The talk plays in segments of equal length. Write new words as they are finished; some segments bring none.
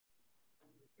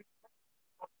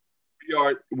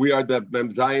we are the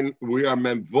Mem Zayin, we are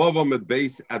Mem Vav Med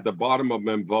base at the bottom of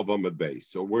Mem Vav Med base.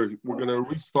 So we're going to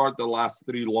restart the last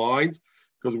three lines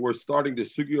because we're starting the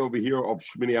sugi over here of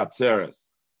Shmini Atzeres.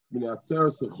 Shmini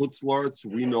Atzeres and Chutz La'aretz,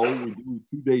 we know we do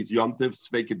 2 days Yontif,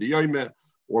 Sveike D'Yoyme,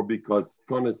 or because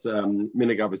Konis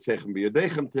Minig Avesechem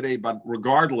B'Yadechem today, but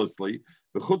regardlessly,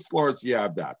 the Chutz La'aretz, you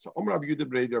have that. So Omer Rabbi Yehuda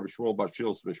Breder Rabbi Shmuel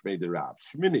Bashil Smishmei de Rav.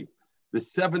 Shmini, the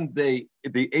 7th day,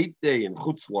 the 8th day in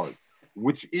Chutz La'aretz,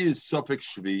 which is Suffolk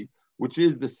Shvi, which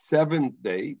is the 7th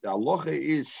day. The halacha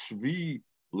is Shvi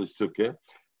l'Sukkah.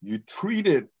 You treat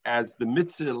it as the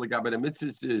mitzvah, like the mitzvah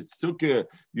is Sukkah,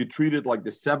 you treat it like the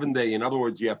 7th day. In other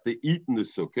words, you have to eat in the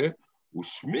Sukkah.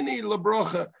 Ushmini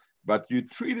l'bracha. But you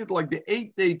treat it like the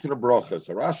 8th day to the bracha.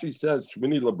 So Rashi says,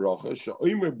 Shmini l'bracha,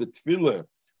 she'omer b'tfilah,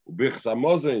 u'b'chs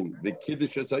hamazon,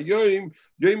 v'kiddush hayoyim,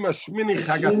 yoyim hashmini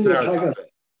chag atzeres.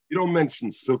 You don't mention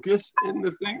Sukkot in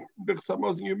the thing.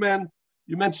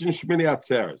 You mention Shmini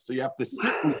Atzeres. So you have to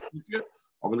sit in the Sukkot.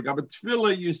 Over the Gabbat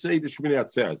Tefillah, you say the Shmini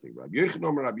Atzeres. Rabbi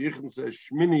Yechon says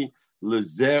Shmini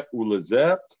lezeh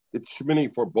ulezeh. It's Shmini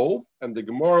for both, and the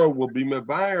Gemara will be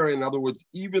mevayer. In other words,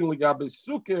 even the Gabbat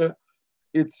Sukkot,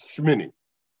 it's Shmini.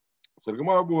 So the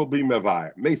Gemara will be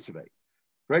mevayer. Meisvei.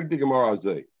 Correct the Gemara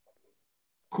azay.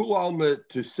 Kul alma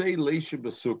to say leisha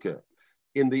b'sukkah.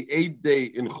 In the 8th day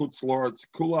in Chutz La'aretz,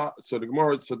 Kula. So the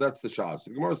Gemara, so that's the Shas. So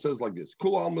the Gemara says like this: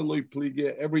 Kula almeloi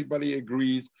pliga. Everybody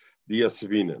agrees the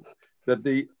Yasvinim that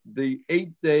the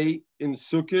 8th day in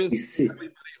Sukkot,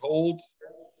 everybody holds.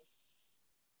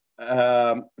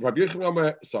 Rabbi Yechon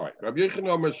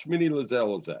Omer Shmini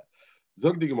Lezel.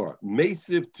 Zog the Gemara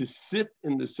Meisiv to sit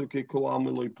in the Sukkah. Kula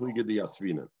almeloi pliga the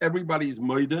Yasvinim. Everybody's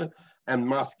moida and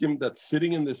maskim that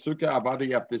sitting in the Sukkah. Avada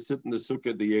you have to sit in the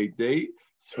Sukkah the 8th day.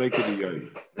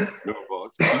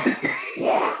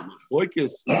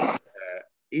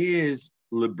 Is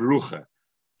lebrucha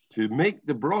to make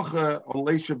the bracha on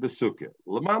leisha besukah.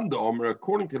 Lamam Omer,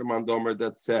 according to the Lamam Omer,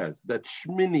 that says that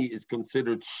Shmini is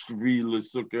considered shvi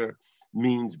lesukah,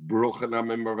 means bracha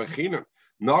namem v'china.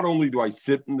 Not only do I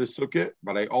sit in the sukkah,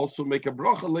 but I also make a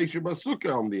bracha leisha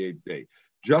besukah on the 8th day,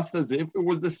 just as if it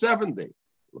was the 7th day.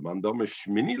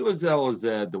 Shmini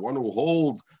lezel, the one who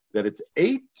holds that it's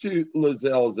 8 to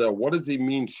lezel. What does he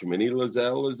mean? Shmini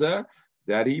lezel,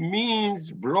 that he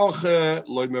means bracha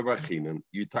loy mevachinen.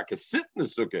 You take a sit in the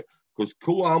sukkah because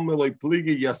kul alma loy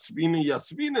pliga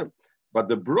yasvina. But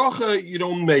the bracha you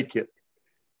don't make it.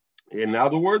 In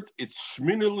other words, it's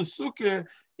shmini lesukkah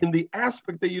in the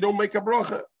aspect that you don't make a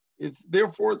bracha.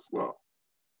 Therefore it's not.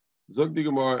 Zog the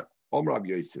Gemara, Rab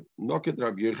Yosef, noket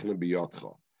Rab Yochanan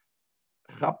biyotcha.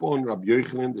 Chapon Rabbi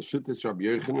Yochanan, the Shittas Rabbi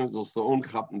Yochanan is also own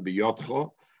Chapen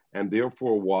biyotcha, and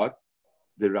therefore what?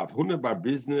 The Rav Huna bar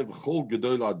Biznev Chol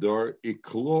Gedol Ador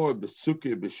Iklor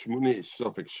Besukkah B'Shmuni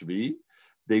Sofek Shvi.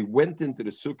 They went into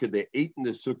the sukkah. They ate in the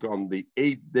sukkah on the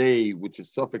 8th day, which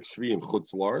is Sofek Shvi in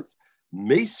Chutz La'aretz.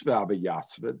 Meisva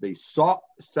b'Yasva. They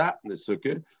sat in the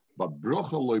sukkah, but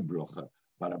brocha loy brocha.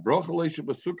 But a brocha leisha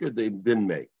b'sukkah they didn't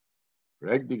make.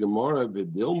 Reg the Gemara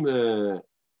v'dilme.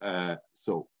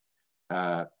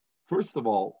 First of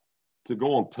all, to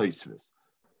go on Tosfos,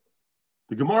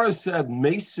 the Gemara said,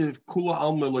 "Meisiv kula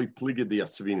alma loy pliga the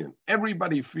yasvinin."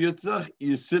 Everybody fiatzach,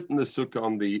 you sit in the sukkah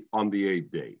on the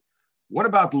 8th day. What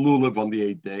about lulav on the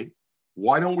 8th day?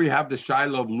 Why don't we have the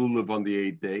shaila of lulav on the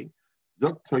 8th day?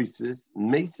 Zok Tosfos,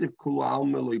 Meisiv kula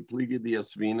alma loy pliga the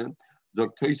yasvinin.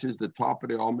 Zok Tosfos, the top of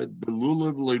the Amid,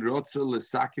 belulav loy rotza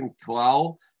lesakin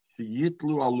klal.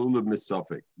 Yitlu al lulav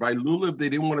misafik. By lulav, they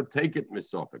didn't want to take it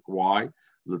misafik. Why?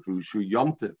 Lefushu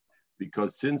yontif.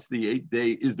 Because since the 8th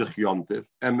day is the yontif,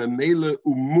 and memele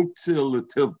umuktzeh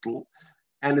letiltel,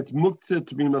 and it's muktzeh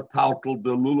to be metaltel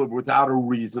the lulav without a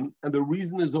reason, and the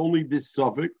reason is only this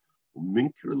suffix.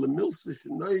 By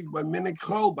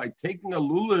taking a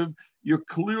lulav, you're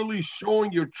clearly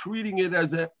showing you're treating it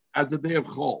as a day of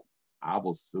chol.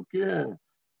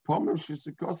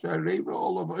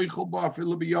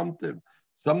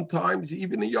 Sometimes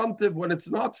even a yontiv, when it's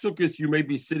not sukkah, you may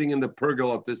be sitting in the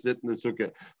pergola to sit in the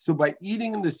sukkah. So by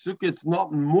eating in the sukkah, it's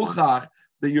not muchach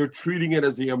that you're treating it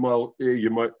as a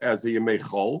yamei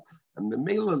chol. And the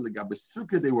mela legabe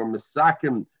sukkah, they were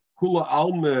mesakim kula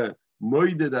alma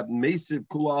moide that meisiv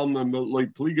kula alma loy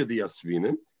pliga di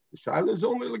yasvinin. The shaila is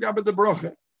only legabe the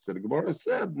bracha. So the Gemara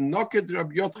said, "Noket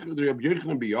Rabbi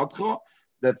Yochanan biyotcha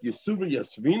that Yisuva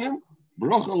Yasvinim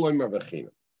bracha loy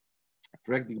mavachina."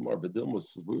 Maybe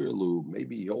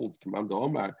he holds Commander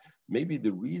Omar. Maybe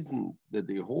the reason that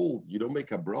they hold you don't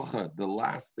make a bracha the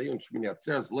last day on Shmini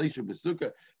Atzeres Leisha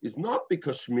Besukkah is not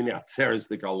because Shmini Atzeres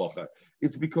the Halacha.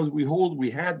 It's because we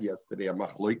had yesterday a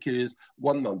machloike is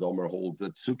one Mandomer holds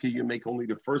that Sukkah you make only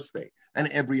the first day, and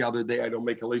every other day I don't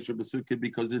make a Leisha Besukkah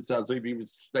because it's as if you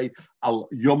say al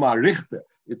Yom HaRichte.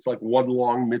 It's like one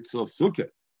long mitzvah of Sukkah.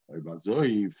 How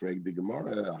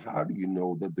do you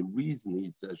know that the reason he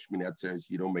says Shmini Atzeres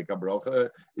you don't make a bracha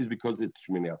is because it's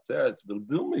Shmini Atzeres?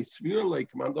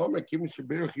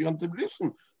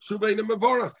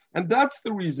 And that's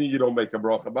the reason you don't make a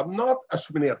bracha, but not a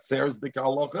Shmini Atzeres the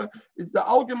halacha. It's the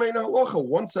Algemein halacha.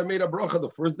 Once I made a bracha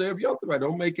the first day of Yom Tov, I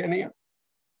don't make any.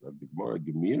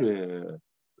 In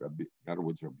other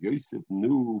words, Rabbi Yosef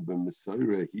knew the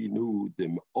Messiah. He knew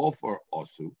them offer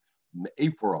also.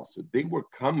 Afer also. They were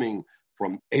coming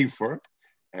from Afer,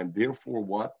 and therefore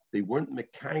what? They weren't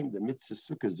mekayim the mitzvah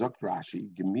sukkah zok Rashi,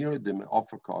 gemira dem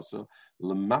Afer kasa,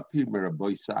 lemati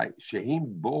meraboisai,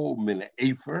 shehim bo min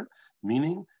Afer,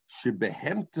 meaning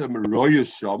shebehemtem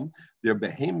royasham, their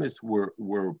behemoths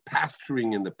were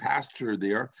pasturing in the pasture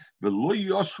there. V'lo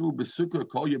yoshu besukkah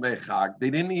kol yemei chag. They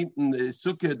didn't eat in the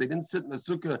sukkah, they didn't sit in the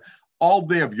sukkah all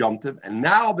day of Yom Tov, and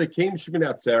now they came Shmini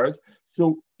Atzeres.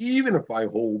 So even if I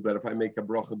hold that if I make a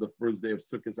bracha the first day of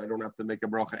Sukkot, I don't have to make a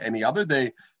bracha any other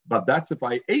day, but that's if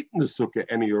I ate in the Sukkah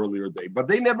any earlier day. But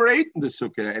they never ate in the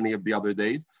Sukkah any of the other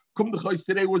days. Kum D'Chos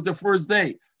today was the first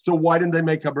day. So why didn't they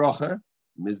make a bracha?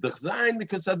 Mizdach Zayin,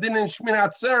 because I didn't Shmini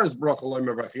Atzeres bracha loy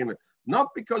mevachina.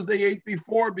 Not because they ate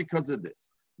before, because of this.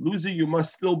 Luzi, you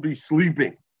must still be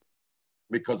sleeping,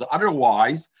 because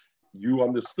otherwise you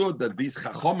understood that these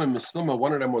Chachom and Mistuma,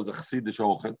 one of them was a Chassidish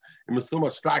Ochen, and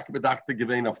Mistuma stark bedachte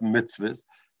gewesen auf Mitzvahs.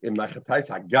 In Machatais,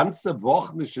 a ganze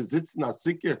Woche nicht sitzen als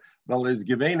Sikker, weil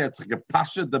gewesen hat sich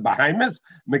gepascht, the Bahamas,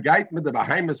 megait mit the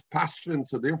Bahamas passion,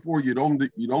 so therefore you don't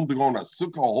go on a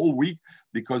Sukkah a whole week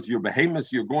because your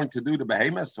Bahamas, you're going to do the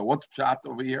Bahamas. So what's pshat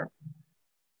over here?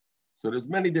 So there's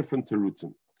many different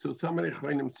terutzim. So some of the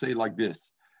Chachamim say like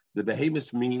this: the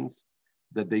Bahamas means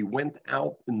that they went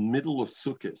out in the middle of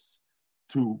Sukkot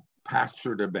to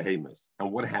pasture their behemoths.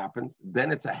 And what happens?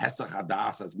 Then it's a Hesach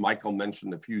Hadas, as Michael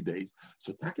mentioned a few days.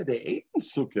 So Taka, they ate in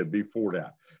Sukkah before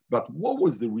that. But what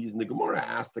was the reason? The Gemara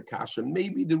asked the Kasha,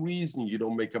 maybe the reason you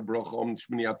don't make a bracha on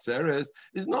Shmini Atzeres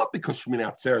is not because Shmini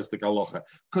Atzeres the Galocha.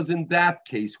 Because in that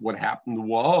case, what happened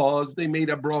was they made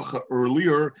a bracha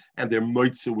earlier and they're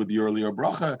moitze with the earlier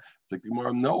bracha. So the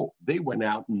Gemara, no, they went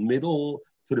out middle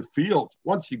to the fields.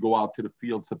 Once you go out to the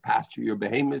fields to pasture your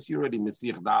behemoths, you're already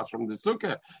Mesiach Das from the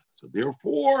Sukkah. So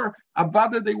therefore,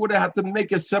 Avada, they would have had to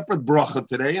make a separate bracha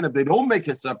today. And if they don't make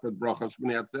a separate bracha,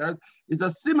 Shmini Atzeres, is a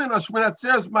simen of Shmini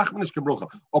Atzeres, mach man nicht gebrochen.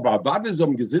 Aber Avada is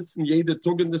gesitzen jede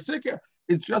Tag in the Sukkah.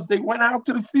 It's just they went out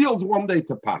to the fields one day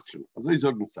to pasture.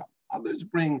 Others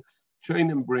bring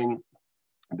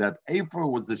that Ephor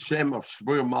was the Shem of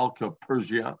Shvur Malka of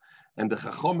Persia, and the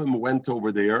Chachomim went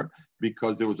over there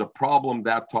because there was a problem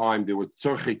that time. There was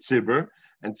Tzorchei Tzibur,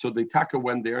 and so they taka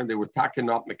went there, and they were taka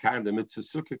not Mekayim the Mitzvah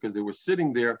Sukkah because they were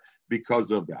sitting there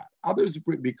because of that. Others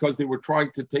because they were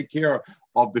trying to take care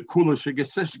of the Kulish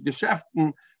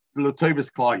Geschäften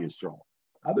L'Tovis Klal Yisrael.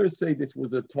 Others say this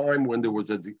was a time when there was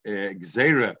a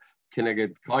Gzeira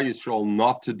Keneged Klal Yisrael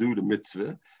not to do the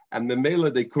mitzvah, and the Mela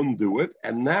they couldn't do it,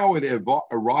 and now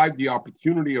the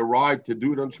opportunity arrived to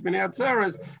do it on Shmini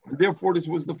Atzeres, and therefore this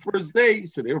was the first day.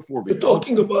 So therefore, we're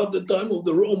talking about the time of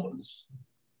the Romans.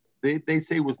 They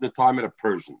say it was the time of the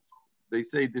Persians. They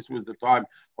say this was the time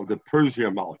of the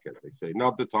Persia Malka. They say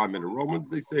not the time of the Romans.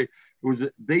 They say it was.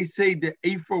 They say the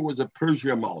Ephor was a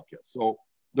Persia Malka. So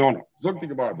don't know. Zog the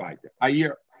Gemara weiter. I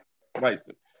hear. Weißt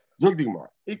du? Zog the Gemara.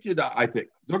 I think.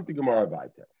 Zog the Gemara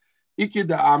weiter.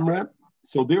 Ikeda Amre.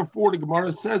 So therefore, the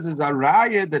Gemara says is a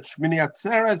raya that Shmini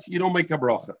Atzeres you don't make a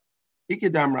bracha.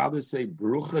 Ikeda rather say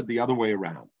brucha the other way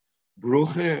around.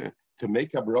 Brucha to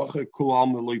make a bracha kulal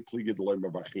meloi pligid loy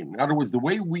mavachim. In other words, the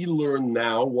way we learn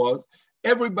now was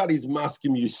everybody's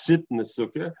maskim you sit in the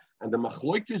sukkah, and the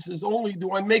machloikis is only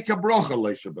do I make a bracha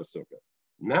leisha b'sukkah.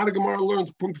 Now the Gemara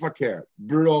learns punkt vaker.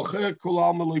 Bracha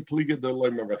kulal meloi pligid loy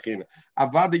mavachim.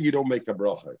 Avada you don't make a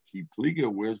bracha. Ki pliga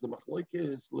where's the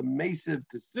machloikis lemesiv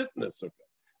to sit in the sukkah.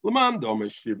 Leman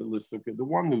domesh shiva l'sukkah. The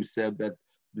one who said that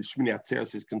the Shmini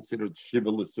Atzeres is considered Shiva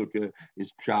L'Sukkah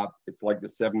is pshat. It's like the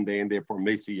 7th day, and therefore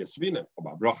Mesi Yasvinen.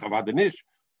 About Bracha Vadanish.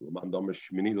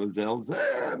 Shmini L'Zel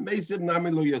Mesi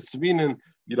Nami Lo Yasvinen.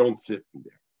 You don't sit in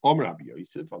there. Om Rabbi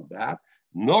Yosef on that.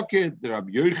 Noket the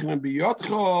Rabbi Yochanan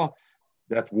Biyotcha.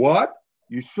 That what?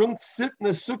 You shouldn't sit in the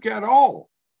sukkah at all.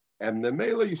 And the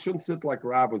Mela, you shouldn't sit like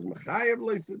Rab was Mechayev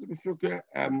Leisid B'Sukkah.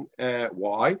 And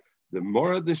why? The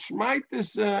more the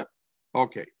Shmaitis,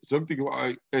 okay, something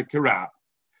Karab.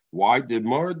 Why? The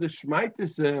more the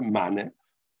Shmaitis Mane,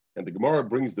 and the Gemara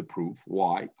brings the proof.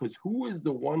 Why? Because who is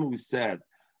the one who said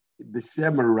the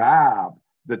Shem Rab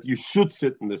that you should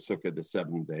sit in the Sukkah the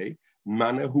 7th day?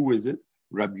 Mane, who is it?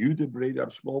 Rabbi Yehuda Brei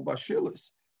Rab Shmuel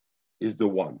Bashilis is the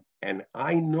one. And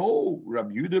I know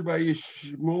Rabbi Yehuda Brei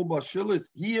Shmuel Bashilis,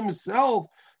 he himself,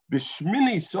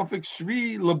 B'Shmini Sofik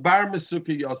Shvi Lebar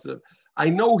Mesukah Yosef. I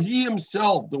know he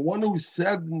himself, the one who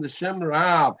said in the Shem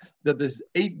Rab that this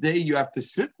 8th day you have to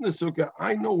sit in the Sukkah,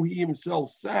 I know he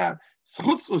himself said,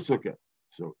 Chutz Sukkah.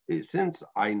 So since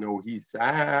I know he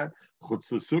said Chutz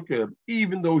Sukkah,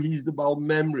 even though he's the Baal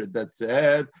Memrid that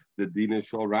said the Dina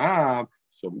Shal Rab,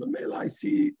 so Mamela I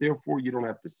see, therefore you don't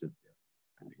have to sit there.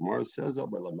 And the Gemara says, the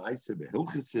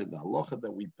halacha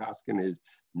that we paskin is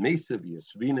Mesav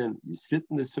Yasvinen, you sit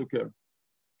in the Sukkah.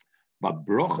 But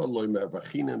bracha loy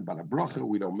mervachinan, but a bracha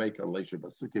we don't make on leisha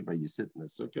basukkah, but you sit in the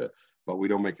sukkah, but we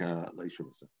don't make a leisha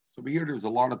basukkah. So over here there's a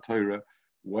lot of Torah.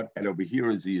 And over here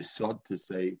is the yesod to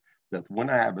say that when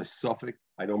I have a suffix,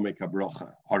 I don't make a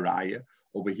bracha, haraya.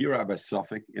 Over here I have a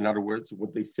suffix. In other words,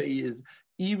 what they say is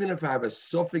even if I have a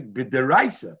suffix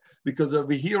b'deraisa, because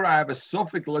over here I have a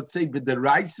suffix, let's say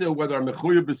b'deraisa, whether I'm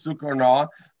mechuyev b'sukkah or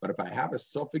not. But if I have a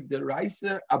suffix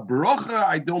deraisa, a bracha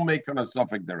I don't make on a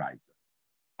suffix deraisa.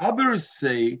 Others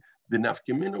say the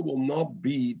nafkamina will not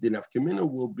be, there's a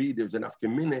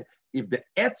nafkamina if the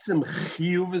etzem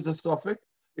chiyuv is a suffix.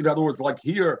 In other words, like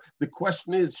here, the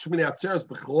question is, Shmini Atzeres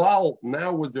b'chlal,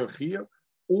 now was there chiyuv?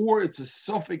 Or it's a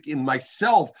suffix in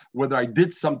myself, whether I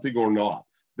did something or not.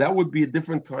 That would be a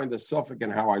different kind of suffix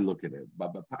and how I look at it.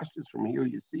 But Pashtus from here,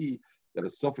 you see that a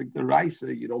suffix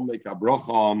deraisa, you don't make a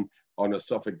bracha on a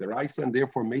suffix deraisa, and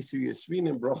therefore, Mesu Yesvin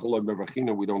and bracha lo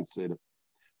bevachina, we don't say it.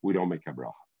 We don't make a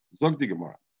bracha. Zog the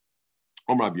Gemara.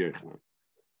 Rabbi Yochanan.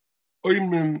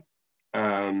 Oimrim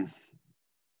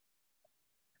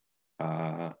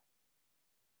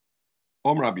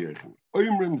Rabbi Yochanan.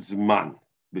 Oimrim Zman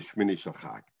b'Shmini Shel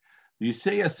Chag. You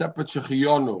say a separate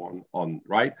Shechiyonu on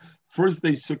right? First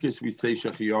day Sukkot we say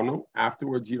Shechiyonu.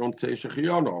 Afterwards you don't say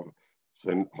Shechiyonu.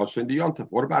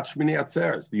 What about Shmini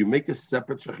Atzeres? Do you make a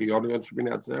separate Shechiyonu on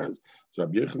Shmini Atzeres? So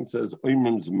Rabbi Yochanan says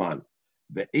Oimrim Zman.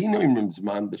 You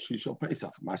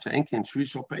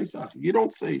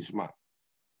don't say Shema.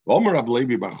 I'll bring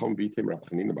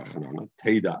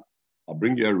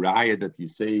you a raya that you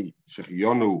say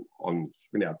Shechiyonu on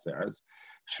Shmini Atzeres.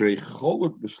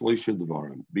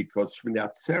 Because Shmini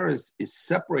Atzeres is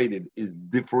separated, is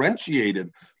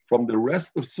differentiated from the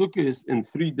rest of Sukkot in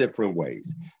 3 different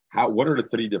ways. What are the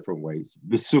 3 different ways?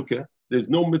 The Sukkah, there's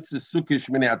no mitzvah Sukkah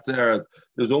Shmini Atzeres.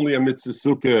 There's only a mitzvah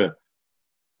Sukkah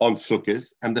on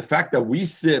Sukkot, and the fact that we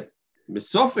sit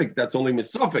misofik, that's only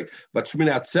misofik. But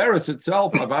Shmini Atzeres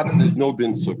itself, there's no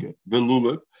din Sukkot. The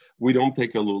lulav, we don't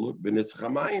take a lulav.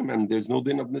 B'nischamayim, and there's no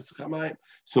din of nischamayim.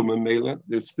 So Memela,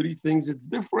 there's 3 things. It's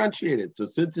differentiated. So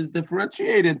since it's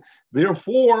differentiated,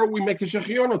 therefore we make a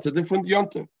shechiyonu. It's a different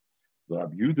yontif. The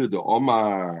Rabbi Yehuda, the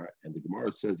Omar, and the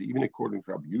Gemara says even according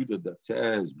to Rabbi Yehuda that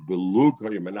says belug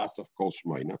hayemanasach kol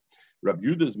shmeina. Rabbi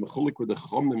Yehuda is mechulik with the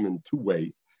chomim in 2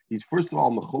 ways. He's first of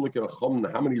all mechulik a chom.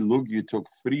 How many lug you took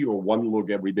 3 or 1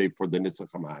 lug every day for the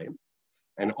nisach hamayim,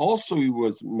 and also he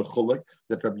was mechulik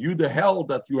that Rabbi Yehuda held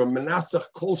that you are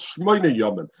menasach kol shmeina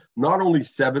yomim, not only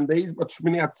 7 days, but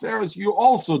Shmini Atzeres you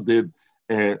also did.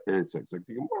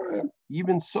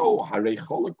 Even so,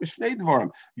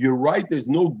 you're right. There's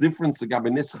no difference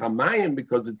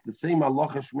because it's the same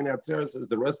halacha Shmini Atzeres as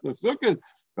the rest of the sukkah.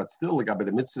 But still,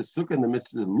 the mitzvah sukkah and the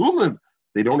mitzvah lulav,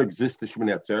 they don't exist the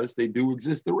Shmini Atzeres. They do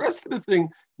exist the rest of the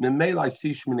thing. Memel, I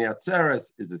see Shmini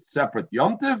Atzeres is a separate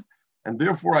yomtiv, and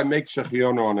therefore I make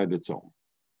shechiyonu on it its own.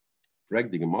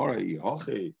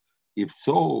 If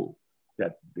so,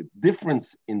 that the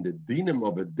difference in the dinim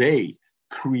of a day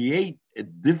create a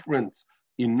difference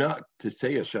enough to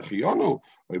say a shechiyonu.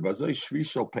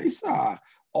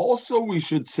 Also, we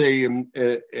should say a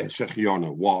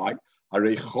shechiyonu. Why?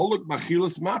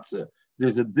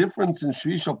 There's a difference in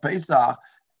Shvi Shel Pesach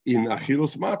in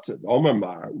Achilus Matzah.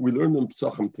 We learn them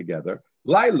psachim together.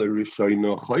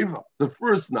 The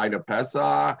first night of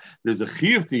Pesach, there's a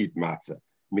chiyuv to eat matzah.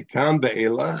 Mikan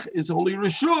be'elach is only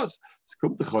rishus.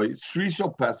 Shvi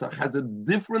Shel Pesach has a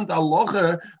different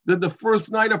halacha than the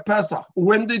first night of Pesach.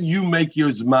 When did you make your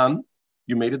zman?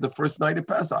 You made it the first night of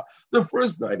Pesach. The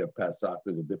first night of Pesach,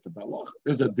 there's a different halacha.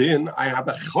 There's a din. I have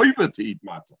a chayva to eat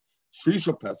matzah.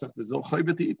 Shvisha Pesach, there's no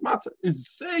chayva to eat matzah. Is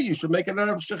say you should make it out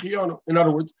of Shechianu. In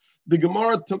other words, the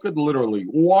Gemara took it literally.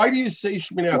 Why do you say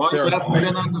Shmini Atzeres? Why ask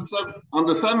then on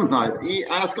the seventh night? He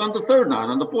asked on the third night,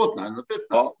 on the fourth night, on the fifth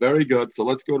night. Oh, very good. So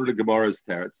let's go to the Gemara's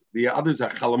teretz. The others are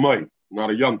chalamoy, not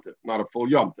a yomtiv, not a full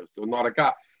yomtiv, so not a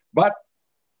ka. But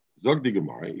zog the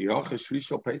Gemara, Yoch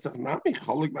Shvisha Pesach nami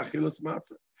cholik b'achilas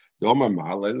matzah. Domer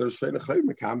mal leiner shene chayv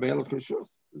mekam be'el cheshus.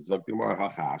 Zog the Gemara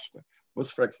hachashta.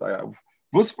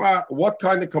 What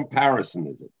kind of comparison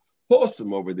is it?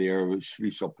 Possum over there with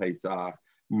Shvishal Pesach,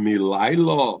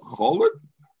 Milaila Cholok,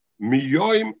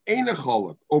 Miyoim Eina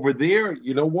Cholok. Over there,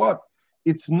 you know what?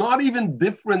 It's not even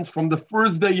difference from the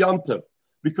first day Yontif,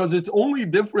 because it's only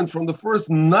difference from the first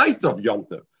night of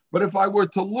Yontif. But if I were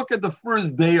to look at the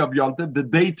first day of Yontif, the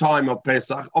daytime of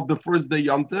Pesach, of the first day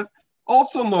Yontif,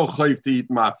 also no chayv to eat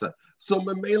matzah. So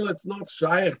Memela, it's not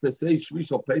shaykh to say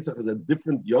Shvishal Pesach is a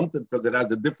different yontif because it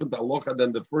has a different halacha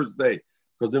than the first day.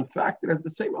 Because in fact, it has the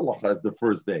same halacha as the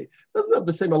first day. It doesn't have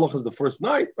the same halacha as the first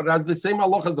night, but it has the same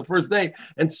halacha as the first day.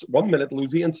 And 1 minute,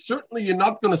 Lucy, and certainly you're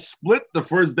not going to split the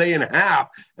first day in half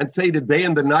and say the day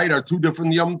and the night are two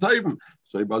different Yom Tovim.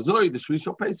 So the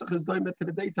Shvishal Pesach is doing it to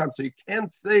the daytime. So you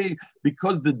can't say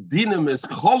because the dinim is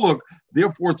choluk,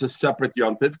 therefore it's a separate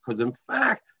yontif. Because in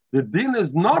fact, the din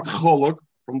is not choluk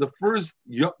from the first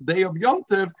day of Yom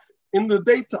Tov in the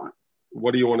daytime.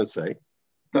 What do you want to say?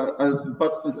 But I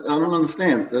don't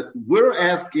understand. We're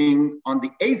asking on the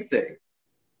 8th day,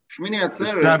 Shmini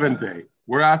Atzeres. The 7th day.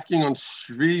 We're asking on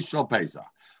Shvi Shal Pesach.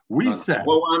 We said.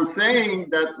 Well, I'm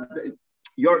saying that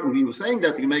you were saying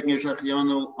that you're making a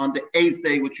Shechianu on the 8th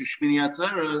day, which is Shmini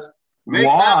Atzeres. Make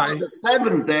Why? that on the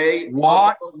 7th day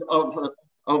Why?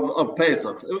 of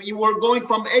Pesach. You were going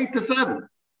from 8 to 7.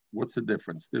 What's the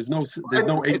difference? There's no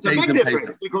 8 days in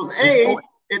Pesach. Because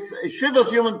it's Shivas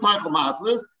human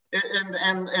Taichamatzes,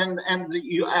 and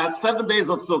you have 7 days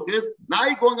of Sukkot. Now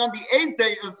you're going on the 8th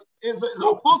day. Of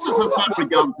course, it's a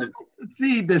separate Yom Tov.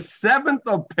 See, the 7th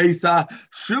of Pesach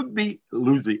should be,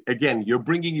 Lucy, again, you're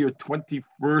bringing your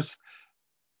 21st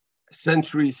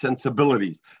century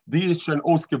sensibilities. Die ist schon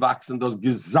ausgewachsen, das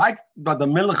gezeigt, bei der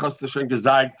Milch hast du schon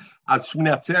gezeigt, als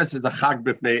Shmini Atzeres is a chag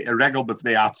b'fnei, a regel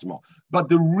b'fnei atzmo. But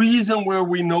the reason where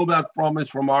we know that from is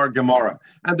from our Gemara.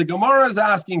 And the Gemara is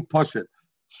asking, push it.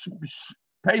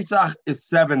 Pesach is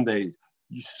 7 days.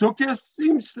 Sukkot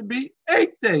seems to be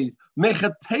 8 days.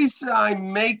 Mechatesa, I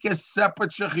make a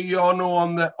separate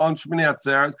shechionu on Shmini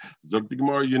Atzeres. Zog the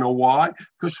Gemara, you know why?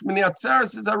 Because Shmini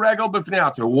Atzeres is a regel b'fnei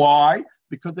atzmo. Why?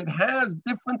 Because it has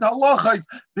different halachas.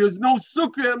 There's no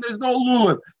sukkah and there's no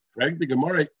lulav. Frank the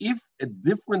Gemara, if a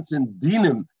difference in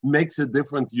dinim makes a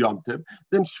different Yom Tov,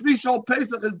 then Shvi Shal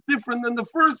Pesach is different than the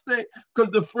first day,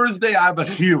 because the first day I have a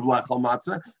chiyuv lechal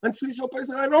matzah, and Shvi Shal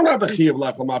Pesach I don't have a chiyuv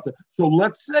lechal matzah. So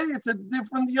let's say it's a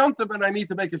different Yom Tov, and I need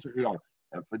to make a shechiyah.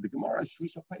 And for the Gemara, Shvi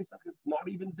Shal Pesach is not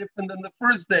even different than the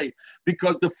first day,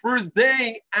 because the first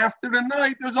day after the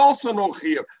night there's also no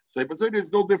chiyuv. So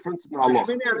there's no difference in Allah.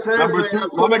 Number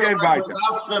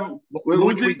two,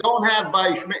 which we don't have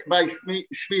by Shvi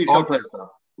Shal Pesach.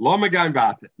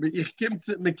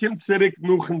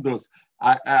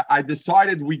 I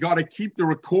decided we got to keep the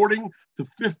recording to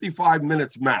 55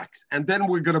 minutes max, and then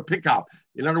we're going to pick up.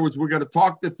 In other words, we're going to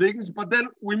talk the things, but then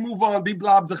we move on. Die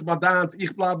blab sich ma dans,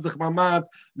 ich blab sich ma matz,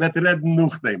 met redden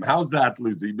nuchdem. How's that,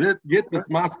 Lucy? Get this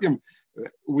maskim.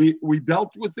 We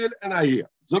dealt with it, and I hear.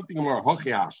 Zog the Gemara,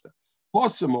 hochi hashta.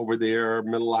 Possum over there,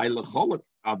 milayla cholok.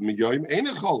 Ad miyoyim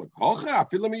eine cholok. Hocha,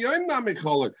 afila miyoyim na me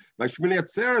cholok. By Shmini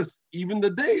Atzeres, even the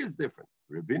day is different.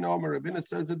 Ravina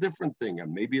says a different thing,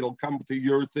 and maybe it'll come to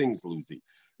your things, Lucy.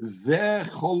 Zeh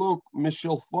cholok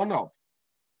mishel fonov.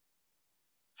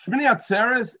 Shmini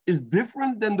Atzeres is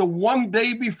different than the one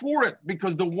day before it,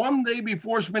 because the one day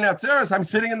before Shmini Atzeres, I'm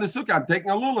sitting in the sukkah, I'm taking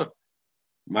a lulav.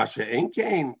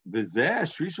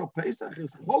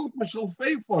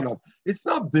 It's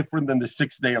not different than the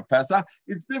 6th day of Pesach.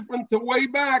 It's different to way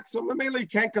back. So Mamela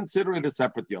can't consider it a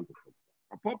separate Yom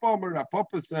Tov.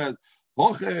 Papa says,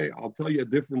 I'll tell you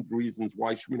different reasons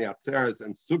why Shmini Atzeres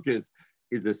and Sukkot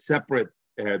is a separate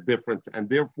difference, and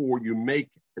therefore you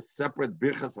make a separate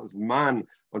Birchas Hazman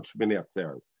on Shmini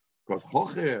Atzeres. Because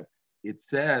it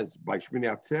says, by Shmini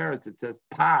Atzeres, it says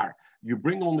par. You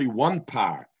bring only one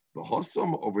par. The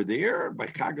Hossam over there, by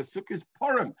Chag HaSukkos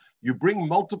Purim, you bring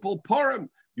multiple Purim.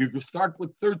 You start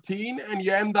with 13 and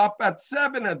you end up at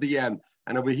 7 at the end.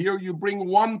 And over here you bring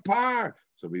one par.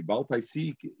 So we both, I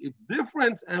see, it's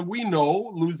different. And we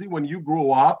know, Lucy, when you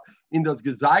grow up in das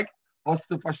Gezeigt, hast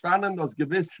du verstanden, das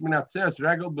gewiss Shmini Atzeres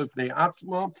regel b'fnei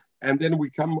atzmo, and then we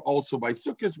come also by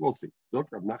Sukkos, we'll see. So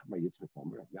Rav Nachman Yitzchak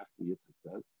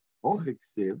says, Hoch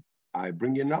iksiv, I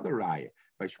bring you another raya.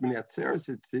 By Shmini Atzeres,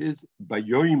 it says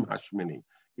Bayoim Hashmini.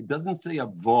 It doesn't say a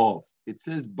Vav. It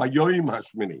says Bayoim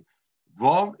Hashmini.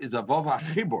 Vav is a Vav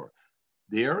HaChibur.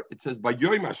 There, it says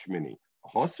Bayoim Hashmini.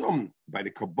 Hosom, by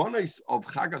the Kabbanis of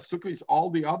Chag HaSukkos,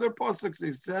 all the other pasuk,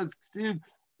 it says Ksiv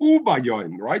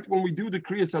Ubayoim, right? When we do the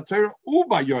Kriyas HaTorah,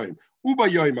 Ubayoim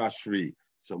Ashri.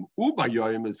 So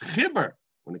Ubayoim is Chibur.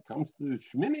 When it comes to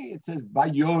Shmini, it says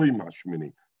Bayoim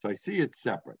Hashmini. So I see it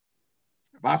separate.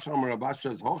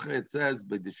 It says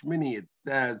by the Shmini, it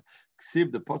says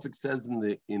Ksiv. The pasuk says in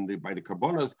the by the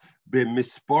Kabbanos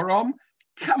b'misporam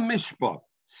kamishpat,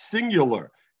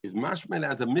 singular, is mashmel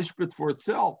as a mishpat for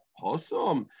itself.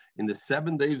 Hosom, in the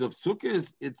 7 days of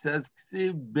Sukkot, it says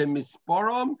Ksiv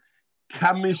b'misporam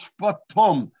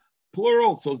kamishpatom,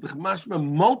 plural. So the mashmel,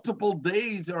 multiple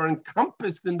days are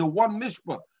encompassed in the one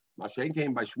mishpat. Mashen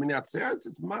came by Shmini Atzeres.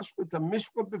 It's mashpat, it's a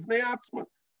mishpat b'fnei atzman.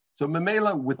 So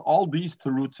Memela, with all these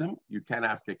terutzim, you can't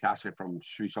ask a kasha from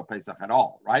Shvi Pesach at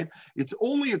all, right? It's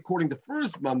only according to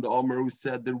first man, the Omer, who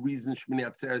said the reason Shmini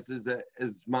Atzeres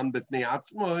is man b'fnei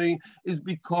atzmoi is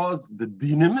because the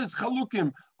dinim is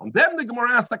chalukim. On them, the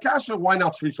Gemara asked the kasha, why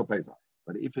not Shvi Pesach?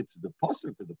 But if it's the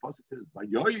pasuk, because the pasuk says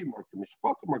Bayoim or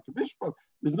Kamishpatim or Kamishpat,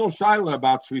 there's no shaila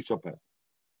about Shvi Pesach.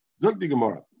 Zog the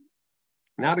Gemara.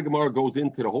 Now the Gemara goes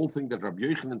into the whole thing that Rabbi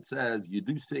Yochanan says, you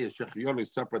do say a shechion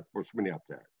is separate for Shmini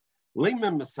Atzeres.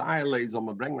 Leimen Messiah lays on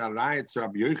bring a riot to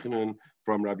Rabbi Yochanan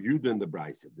from Rabbi Yehuda in the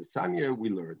Brisa. The Sanya we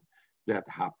learned that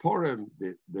haporim,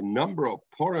 the number of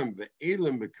porim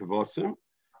ve'elim ve'kavosim,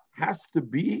 has to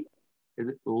be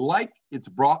like it's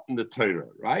brought in the Torah,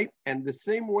 right? And the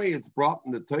same way it's brought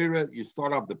in the Torah, you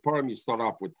start off the porim, you start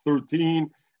off with 13,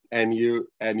 and you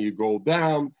go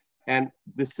down, and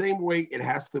the same way it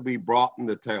has to be brought in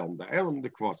the Torah, the elim, the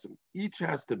kavosim. Each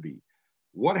has to be.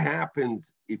 What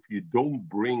happens if you don't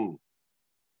bring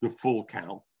the full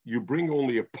count? You bring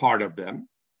only a part of them.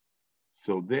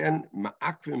 So then,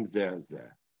 ma'akvim zeh.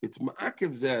 It's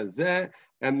ma'akiv zeh,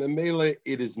 and the mele,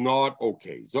 it is not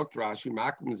okay. Zok Rashi,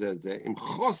 ma'akvim zeh, im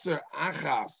choser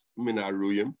achas min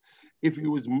aruyim. If he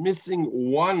was missing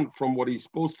one from what he's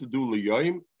supposed to do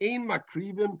liyoyim, ein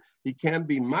makrivim, he can't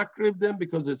be makriv them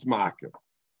because it's ma'akiv.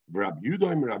 Rabbi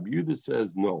Yehuda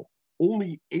says no.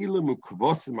 Only Elam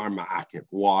Ukvasim are ma'akev.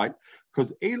 Why?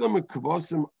 Because Elam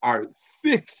Ukvasim are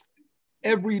fixed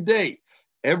every day.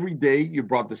 Every day you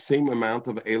brought the same amount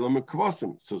of Elam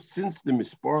Ukvasim. So since the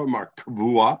Misparim are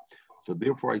Kavua, so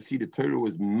therefore I see the Torah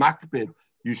was makbid,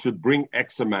 you should bring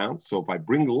X amount. So if I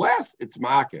bring less, it's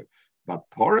ma'akev. But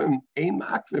Purim ain't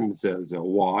makvim says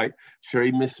why?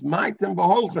 Sheri mismaitem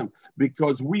v'holchem.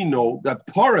 Because we know that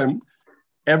Purim,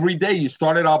 every day you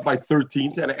started out by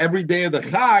 13th, and every day of the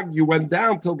Chag, you went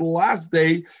down till the last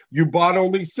day, you bought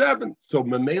only 7. So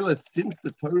Memela, since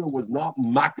the Torah was not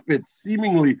makbid,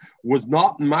 seemingly was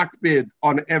not makbid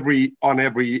on every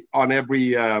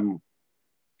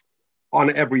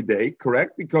day,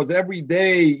 correct? Because every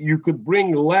day you could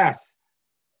bring less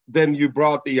than you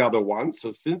brought the other one.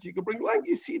 So since you could bring less,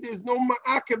 you see there's no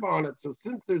ma'akev on it. So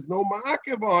since there's no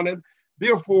ma'akev on it,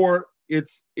 therefore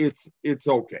it's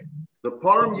okay. The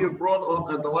parim you brought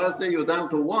on at the last day, you're down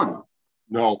to 1.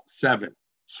 No, 7.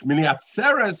 Shmini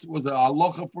Atzeres was a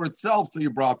halacha for itself, so you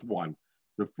brought 1.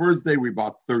 The first day we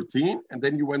bought 13, and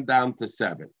then you went down to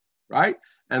 7, right?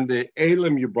 And the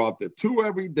Elim you brought the 2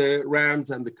 every day,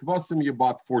 rams, and the Kvosim you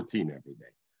bought 14 every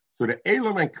day. So the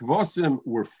Elim and Kvosim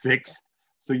were fixed.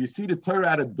 So you see the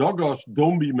Torah at a dogosh,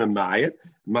 don't be memayit.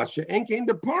 Masha enkein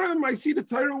the parim, I see the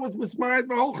Torah was mismayit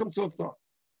v'holchem sotzah.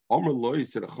 Omer Loi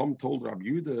said, Chum told Rabbi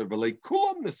Yehuda, "V'lei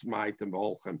kulam mismaitem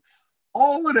v'holchem."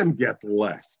 All of them get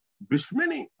less.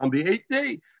 Bishmini on the 8th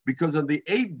day, because on the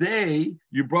 8th day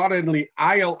you brought only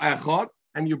ayel echad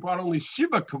and you brought only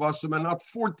shiva kavasim and not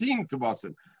 14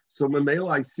 kavasim. So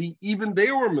Mamela, I see even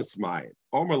they were mismayit.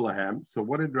 Omer lahem. So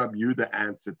what did Rabbi Yehuda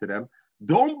answer to them?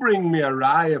 Don't bring me a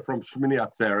raya from Shmini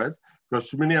Atzeres, because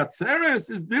Shmini Atzeres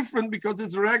is different because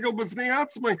it's regel b'fnei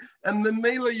atzmai, and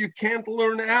Mamela you can't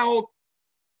learn out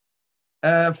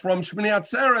from Shmini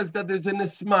Atzeres that there's an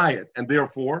ismayit, and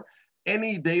therefore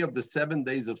any day of the 7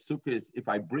 days of Sukkot, if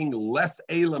I bring less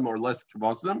elam or less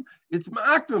kvasim, it's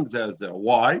ma'akvim zeh.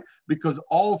 Why? Because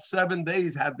all 7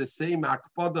 days have the same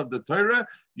akpad of the Torah.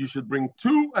 You should bring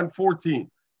 2 and 14.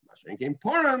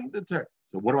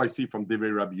 So what do I see from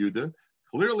Divrei Rabbi Yehuda?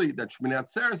 Clearly that Shmini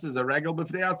Atzeres is a regel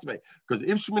b'fnei atzmai. Because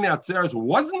if Shmini Atzeres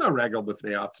wasn't a regel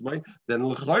b'fnei atzmai, then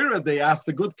l'chayra they asked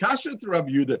a good kasha to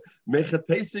Rabbi Yehuda.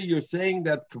 Mechatesa, you're saying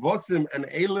that kvosim and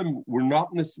elim were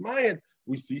not nismayit.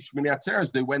 We see Shmini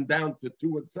Atzeres, they went down to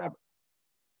 2 and 7.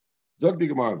 Zog di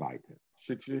Gemara weiter.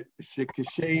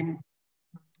 Shikashem.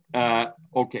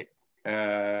 Okay.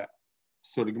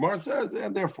 So the Gemara says,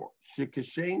 and therefore,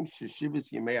 Shekashem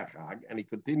Sheshivas Yemei Chag, and he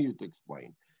continued to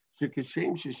explain,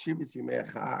 Shekashem Sheshivas Yemei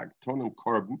Chag, Tonim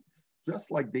Korban,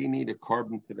 just like they need a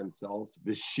korban to themselves,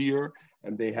 the shir,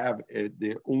 and they have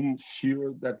their own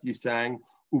shir that you sang,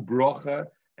 ubrocha,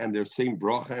 and they're saying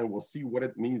bracha, and we'll see what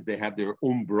it means. They have their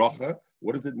own bracha.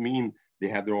 What does it mean? They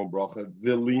have their own bracha.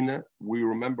 Velina, we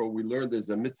learned there's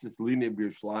a mitzvah lina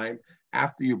b'Yerushalayim.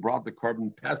 After you brought the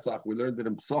korban Pesach, we learned that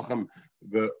in Psachim,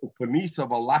 the upanisa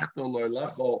v'alachta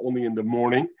lo'elecha only in the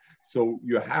morning. So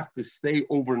you have to stay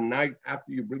overnight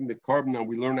after you bring the korban. And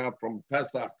we learn out from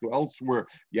Pesach to elsewhere,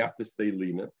 you have to stay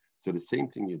lina. So the same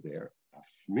thing you're there.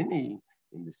 Shmini,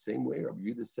 in the same way, Rabbi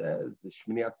Yehuda says, the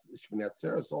Shmini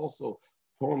Atzeres also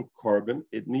torn korban.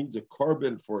 It needs a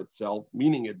korban for itself,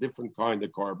 meaning a different kind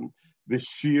of korban. The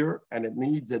shear, and it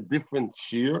needs a different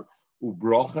shear,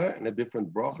 ubrocha, and a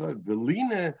different brocha,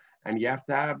 velina, and you have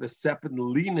to have a separate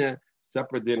lina,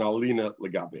 separate din alina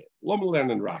legabe. Lom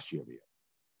learn in Rashi over here.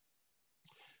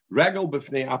 Regel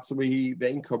b'fnei atzmihi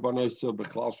ve'in korbanos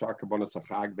b'chlal shar korbanos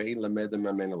hachag ve'in lemedem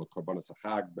amena korbanos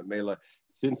hachag b'mela.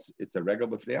 Since it's a regel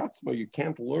b'fnei atzma, you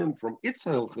can't learn from its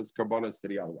hilchos korbanos to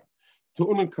the other one.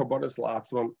 Tu'unin korbanos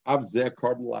la'atzman avzeh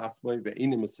korban la'atzmai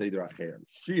ve'inim eseder acherim.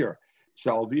 Shear.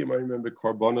 Shalvi, I remember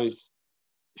korbanos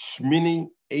shmini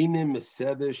einim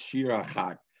meseder shir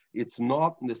achag. It's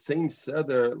not in the same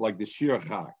seder like the shir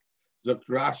achag. Zok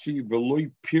Rashi veloy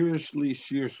pirishli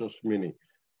shir shmini.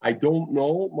 I don't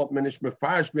know what menish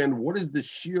mefarish ben. What is the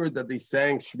shir that they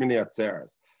sang shmini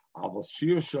atzeres? Avos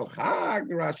shir shachag.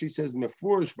 Rashi says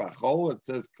mefurish bachol. It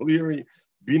says clearly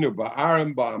binu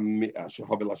ba'arim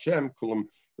ba'shahavel Hashem kulam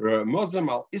mozem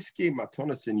al iske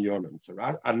matonas in yonim. So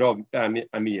I know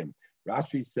aniyim.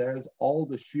 Rashi says all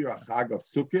the shir achag of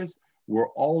Sukkot were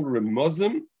all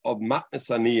remuzim of matnas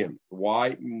aniyim. Why?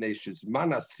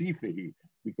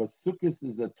 Because Sukkot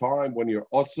is a time when you're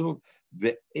also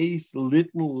the ace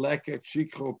little leket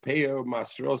shikho peo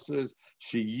masroses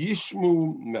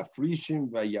sheyishmu mafrishim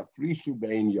vayafrishu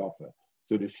bein yafa.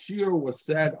 So the shir was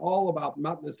said all about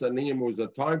matnas aniyim. It was a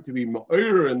time to be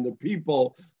ma'ir in the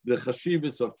people, the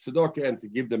chashivas of tzedakah, and to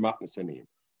give them matnas aniyim.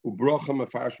 Ubrocha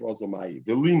mefarish v'azomai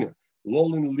velina.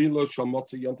 Lolin Lilo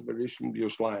Shalmotza Yontav Rishon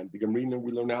B'Yerushalayim. The Gemrina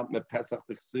we learn out in the Pesach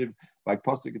T'chsiv by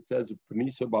Pasuk. It says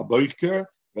Panisa Ba'Boiker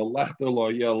V'Lechta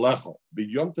Lo Yelecha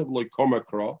B'Yontav Lo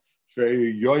Komakra.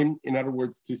 In other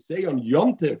words, to say on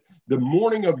Yontav, the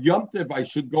morning of Yontav, I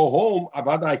should go home.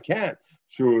 Avada, I can't.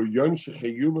 Sure, Yom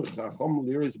Shechayuv Chacham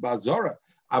Liris Bazara.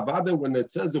 Avada, when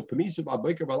it says the Panisa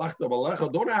Ba'Boiker V'Lechta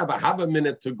V'Lecha, don't have a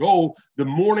minute to go the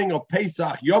morning of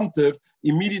Pesach Yontav.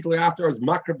 Immediately after I was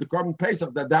makrab the korban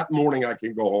Pesach, that morning I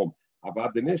can go home.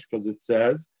 Abad denish, because it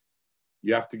says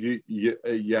you have to you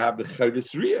have the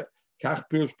chodesh riyah. Kach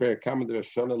pirush perakam the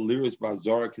Roshana liris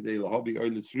bazar kedei lahavi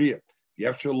oilis riyah.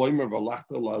 Yefshel loimer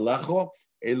v'lachta la'lecha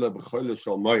ela b'chodesh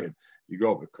shel moed. You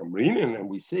go to Kamrinin and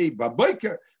we say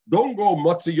Babayker, don't go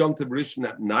Motzi Yontav Rishon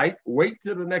at night. Wait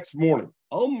till the next morning.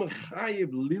 Al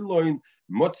mechayev liloin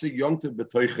Motzi Yontav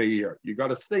b'toichayir. You got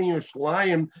to stay in your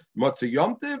shlayim Motzi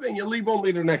Yontav and you leave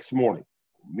only the next morning.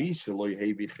 Mishaloi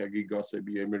hevi chagigase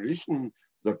b'yom Rishon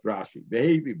zok Rashi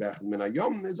behevi b'echad min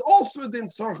hayom is also din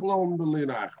sarchlon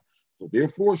b'linach. So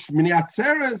therefore Shmini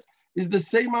Atzeres is the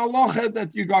same halacha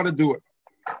that you got to do it.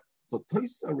 So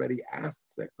Tosis already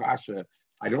asks that kasha.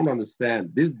 I don't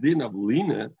understand. This din of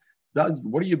lina does.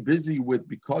 What are you busy with?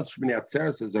 Because Shmini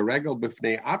Atzeres is a regel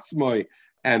b'fnei atzmoi,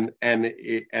 and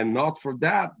not for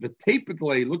that. The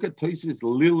typically look at Tosis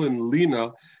lil and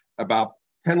lina about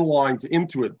 10 lines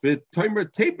into it. The timer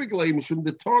typically mishum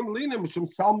the torn lina mishum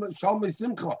shalmei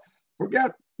simcha.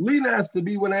 Forget lina has to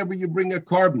be whenever you bring a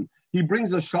korban. He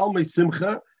brings a shalmei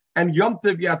simcha. And Yom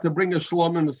Tov, you have to bring a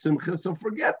shalom and a simcha. So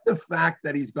forget the fact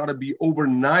that he's got to be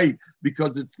overnight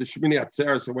because it's the Shmini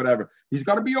Atzeres or whatever. He's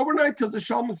got to be overnight because of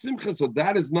shalom and simcha. So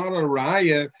that is not a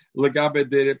raya legabe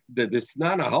the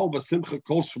snana halva simcha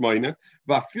kol shmeina.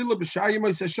 Va'afila b'shar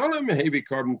yemay shalom mehevi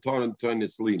korban torn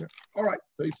and lina. All right,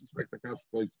 place the kash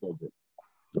place goes in.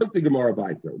 Put the Gemara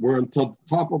weiter. We're until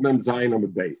the top of Mem Zayin on the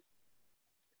base.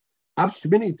 Av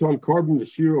Shmini torn korban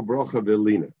v'shiro brocha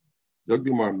v'lina. Zog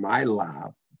the Gemara, my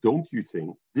love. Don't you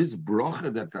think this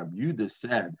bracha that Rabbi Yehuda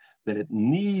said that it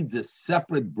needs a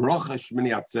separate bracha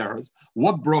Shmini Atzeres?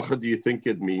 What bracha do you think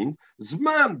it means?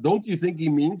 Zman. Don't you think he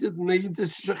means it needs a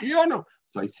shechiono?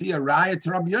 So I see a raya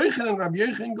to Rabbi Yochanan, and Rabbi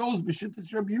Yochanan goes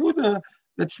b'shittas Rabbi Yehuda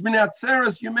that Shmini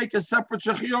Atzeres you make a separate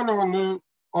shechiono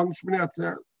on Shmini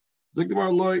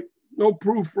Atzeres. No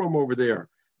proof from over there.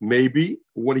 Maybe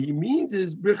what he means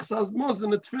is brichsas mos in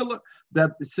the tefillah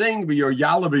that saying your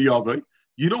yala v'yaveh.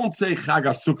 You don't say Chag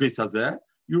HaSukkos hazeh.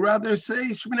 You rather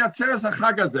say Shmini Atzeres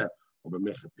HaChag hazeh. Or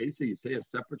Mechatesa, you say a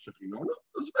separate Shechiono.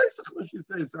 It's basically you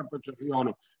say a separate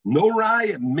Shechiono. No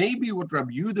raya. Maybe what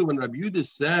Rabbi Yehuda, when Rabbi Yehuda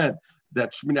said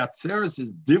that Shmini Atzeres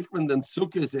is different than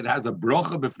Sukkot, it has a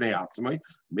bracha b'fnei atzmai.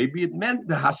 Maybe it meant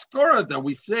the haskara that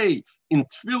we say in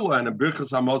Tefillah and a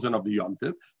Birchas Hamazon of the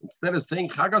Yontiv. Instead of saying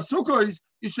Chag HaSukkos,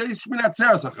 you say Shmini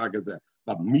Atzeres HaChag Hazeh.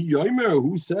 But Mi Yomer,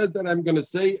 who says that I'm going to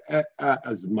say a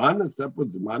Zman, a separate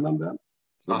Zman on them?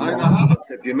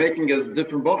 If you're making a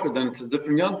different bracha, then it's a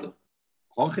different Yontiv.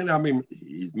 I mean,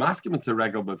 he's masking it's a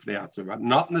regal b'fnei atzmai, but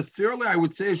not necessarily. I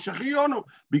would say a Shechionu,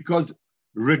 because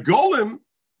regolim.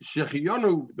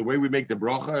 Shechionu, the way we make the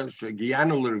bracha,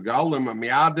 Shegianu l'regalim,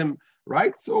 miadim,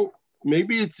 right? So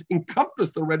maybe it's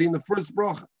encompassed already in the first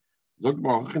bracha. That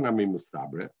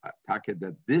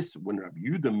this, when Rabbi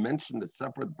Yehuda mentioned a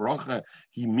separate bracha,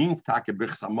 he means Take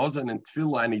Birchas Hamazon and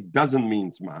Tefillah, and he doesn't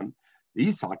mean Zman.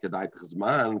 Because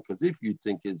if you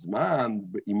think it's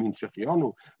Zman, you mean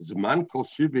Shechionu, Zman kol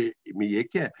shiva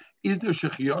miyeke. Is there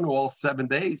Shechionu all 7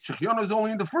 days? Shechionu is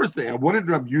only in the first day. And what did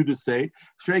Rabbi Yehuda say?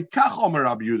 Sheikach Omer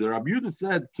Rabbi Yehuda. Rabbi Yehuda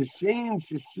said, Keshem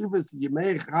sheshivas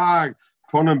yemei chag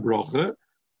tonem brocha,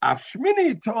 af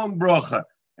shmini ton brocha.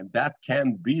 And that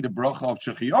can be the bracha of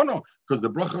Shechionu, because the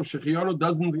bracha of Shechionu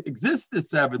doesn't exist this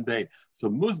 7 day. So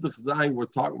Muzdach Zayin, we're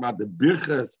talking about the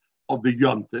birchas of the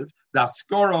Yontiv, the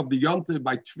score of the Yontiv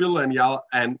by Tefillah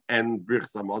and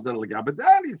Birchas Hamazon. Legabe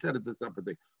that he said it's a separate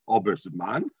thing. Ober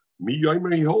Zman, Mi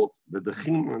Yomer he holds. The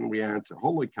Dechin, when we answer,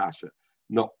 Holy Kasha.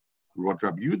 No, what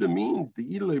Rabbi Yehuda means,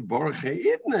 the Ilay Baruch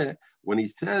Idne, when he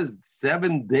says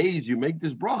 7 days you make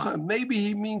this bracha, maybe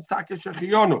he means Taka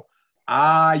Shechionu.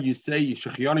 You say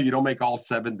Shechionu, you don't make all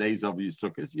 7 days of your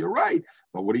sukkahs. You're right.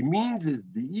 But what he means is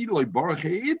the Eloi Baruch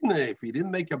Idne. If he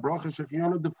didn't make a bracha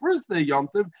Shechionu the first day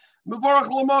Yontiv, Mevorach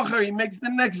Lamacher, he makes the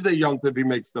next day Yontiv, he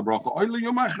makes the bracha. Or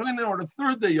the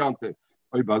third day Yontiv.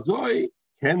 Oy Bazoi,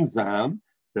 Ken Zam,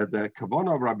 that the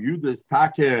Kavanah of Rabbi Yehuda is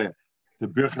Take the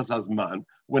Birchas Hazman.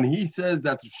 When he says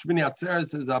that Shmini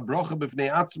Atzeres is a bracha b'fnei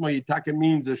atzmai, Take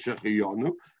means a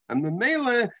Shechionu. And the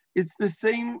Mele, it's the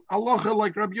same halacha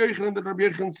like Rabbi Yochanan, that Rabbi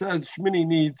Yochanan says Shmini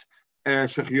needs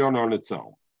Shechionu on its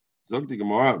own. Zog the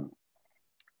Gemara.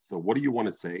 So what do you want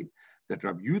to say? That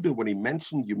Rabbi Yehuda, when he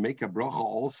mentioned you make a bracha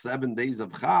all 7 days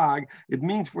of Chag, it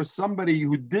means for somebody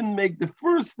who didn't make the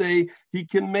first day, he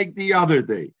can make the other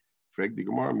day. Frag the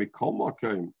Gemara, Mikol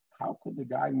Makom. How could the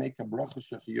guy make a bracha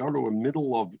Shechionu in the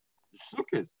middle of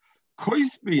Sukkot?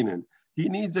 Kois binen. He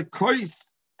needs a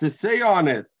kois to say on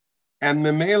it. And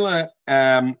Memela,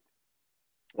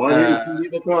 why do you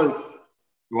need a kois?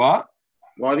 What?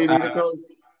 Why do you need a kois?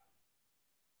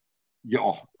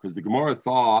 Yeah, because the Gemara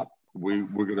thought we're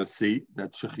going to see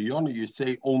that Shechionu you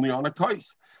say only on a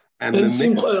kois, and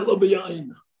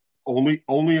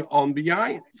only on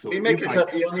behind. So we make a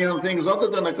Shechionu on things other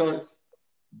than a kois.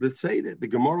 The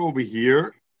Gemara over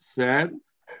here said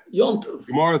Yontiv.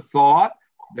 Gemara thought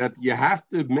that you have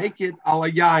to make it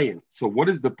ala yayin. So what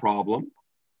is the problem?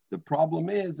 The problem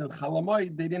is in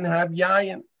Chalamoid they didn't have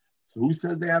yayin. So who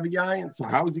says they have a yayin? So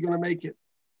how is he going to make it?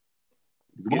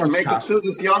 You make it through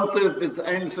this Yontiv, it's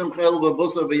ein simchel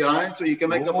v'busa v'yayin, so you can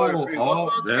make a bar.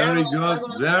 Very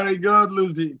good,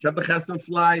 Lucy. Kat the chesem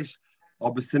fleisch,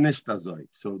 aber es nicht azoi.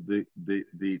 So the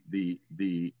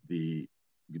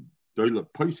Doyle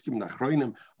Poskim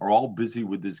Nachroinim are all busy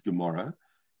with this Gemara,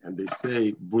 and they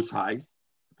say Bus heist.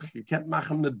 You can't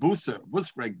machen mit Buser. Bus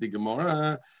fragt the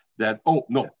Gemara that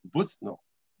Bus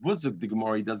the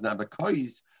Gemara he doesn't have a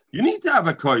kois. You need to have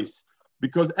a kois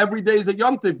because every day is a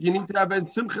yontif. You need to have a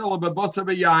simchel of a basar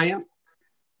v'yayin.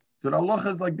 So the halacha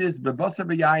is like this: basar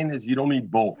v'yayin is you don't need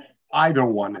both. Either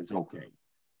one is okay.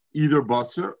 Either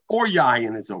basar or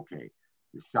yayin is okay.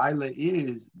 The shaila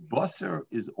is basar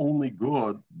is only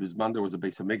good bisman there was a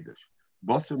Beis Hamikdash.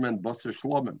 Basar meant basar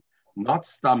shlomim, not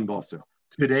stam basar.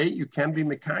 Today you can be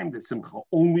mekayim the simcha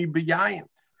only b'yayin.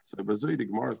 So bazoi the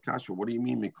Gemara's kasha. What do you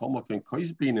mean mikolmak and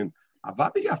kois binin?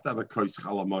 Avada you have to have a kois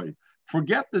chalamoy.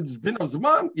 Forget that it's din of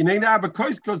zman. You need to have a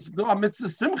kois because no a mitzvah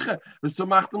simcha. So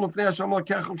what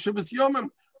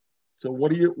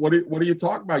are you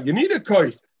talking about? You need a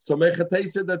kois. So mechatei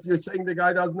said that you're saying the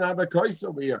guy doesn't have a kois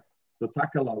over here. The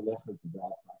Takal Allah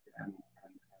and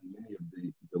many of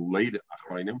the late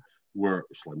Achrayim were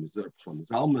Shlomo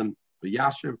Zalman, the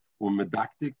Yashiv, were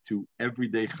medactic to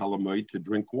everyday Chalamoy to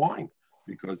drink wine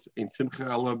because in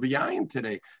Simcha Allah B'Yayin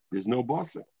today there's no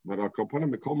basa. But Al Kapana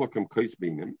Mekolmakam Kais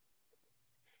Bingim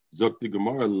Zok the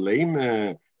Gemara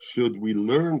Lema. Should we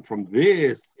learn from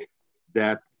this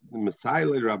that the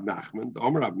Messiah Rab Nachman, the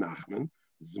Omer Rab Nachman,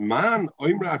 Zman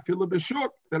Oimra Afila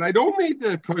B'Shuk, that I don't need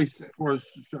the kois for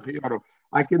Shechionu.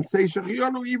 I can say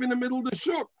Shechionu even in the middle of the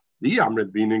shuk. The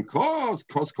Amrit being in kos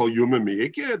call human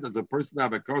miyikid. Does a person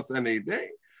have a kos any day?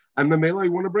 And the Mela,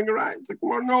 you want to bring a right? It's like,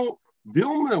 well, no.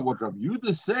 Dilma, what Rav Yehuda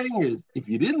is saying is, if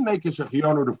you didn't make a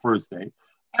shechianu the first day,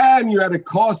 and you had a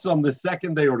kos on the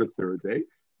second day or the third day,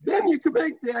 then you could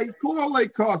make the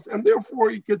Ikulale kos, and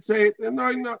therefore you could say it. And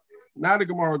no. Now the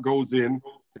Gemara goes in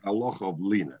to halacha of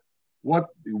lina. What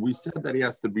we said that he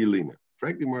has to be lina.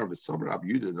 Frankly, more of a sober Rav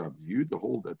Yehuda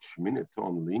hold that Shmina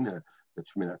ton lina, that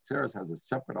Shmina Atzeres has a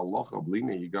separate halacha of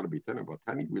lina. You got to be telling about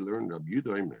Tani. We learned Rav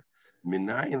Yehuda.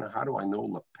 Minayin, how do I know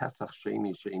la Pesach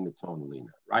Sheni Sheina ton lina?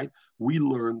 Right? We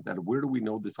learned that where do we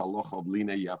know this halacha of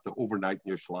lina? You have to overnight in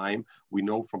your shleim. We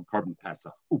know from Carbon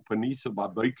Pesach. Upanisa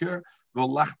babayker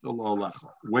v'lachta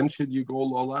lo'alecha. When should you go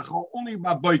lo'alecha? Only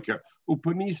babayker.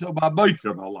 Upanisa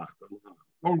babayker v'lachta lo'alecha.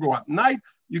 Don't go at night.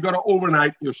 You got to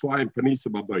overnight your shleim panisa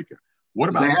babayker. What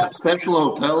about? They have special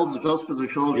hotels just for the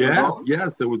shul.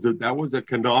 Yes. It was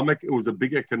a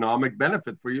big economic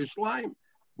benefit for your shleim.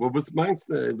 What was meinst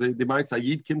the meinst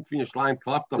Ayid Kim von Schleim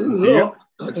klappt auf dem Tier?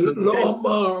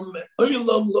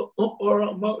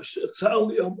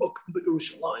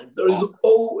 There is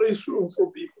always room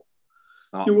for people.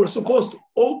 You were supposed to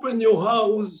open your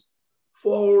house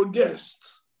for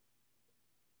guests.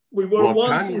 We were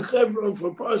once in Hebron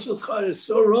for Parshas Chayei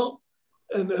Sarah,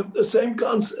 and they have the same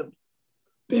concept.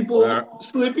 People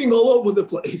sleeping all over the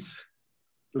place.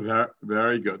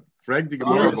 Very good. I'm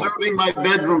reserving my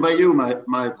bedroom by you,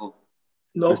 Michael.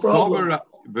 No problem.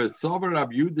 V'sover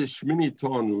Rab Yehuda Shmini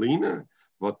ton lina,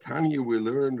 v'tanya we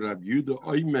learn Rab Yehuda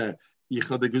oime, ich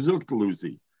hatte gesucht,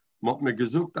 Lucy. Mot me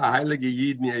gesucht, der heilige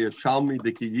Yid, ni Yeshalmi,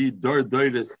 de Yid,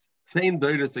 deures, 10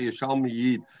 deures, Yeshalmi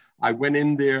Yid. I went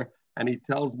in there, and he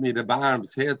tells me, the Baam,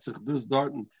 seht sich dus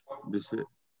dorten, bis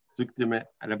sucht mir,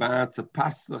 der Baam, se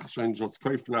passt sich schon, just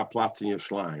kaufen a Platz in your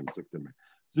Schleim, sucht mir.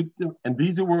 And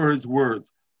these were his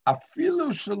words.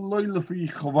 Afilu shaloi lefi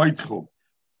chavaitchu.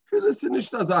 Afilu sind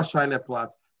nicht das Ascheine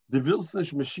Platz. Du willst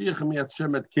nicht Mashiach mir jetzt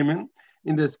schon mit Kimmen.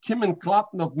 In das Kimmen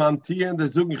klappen auf mein Tier und der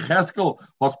suchen Cheskel,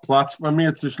 hast Platz für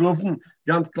mir zu schlafen.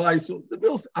 Ganz gleich so. Du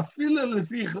willst Afilu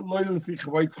lefi chaloi lefi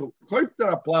chavaitchu. Kauft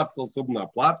er a Platz, als ob ein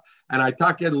Platz. And I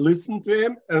talk and listen to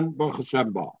him and Baruch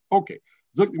Hashem ba. Okay.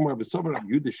 Sag ich mal, besober Rab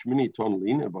Yehuda Shmini ton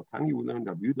lina, but Tani will learn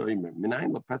Rab Yehuda immer.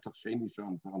 Minayin le Pesach Sheni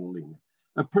shon ton lina.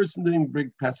 A person didn't bring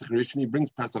Pesach Rishon, he brings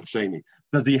Pesach Sheni.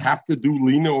 Does he have to do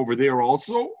Lina over there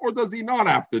also, or does he not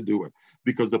have to do it?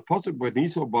 Because the Pasuk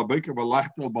B'niso B'Beker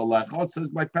B'Lachto B'Lecha says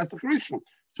by Pesach Rishon.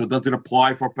 So does it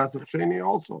apply for Pesach Sheni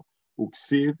also?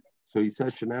 Uksiv, so he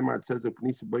says Shenemar, it says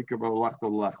B'niso B'Beker B'Lachto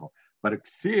B'Lecha. But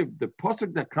Uksiv, the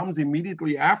Pasuk that comes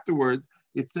immediately afterwards,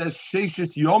 it says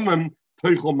Sheshis Yomim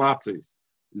Teichel Matzis.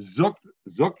 Zok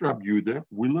Rab Yehuda,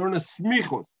 we learn a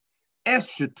smichos.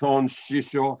 Esheton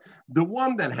shisho, the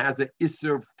one that has an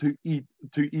isser to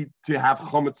have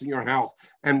chametz in your house,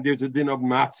 and there's a din of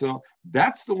matzah.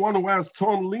 That's the one who has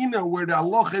ton lina, where the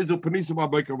Allah is a panisa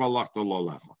b'abayker v'alachta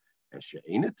lolacha.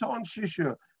 Eshe'ena ton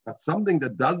shisho, that's something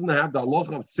that doesn't have the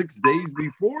Allah of 6 days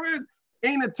before it.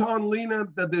 Ain't a ton lina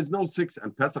that there's no 6,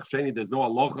 and Pesach Sheni there's no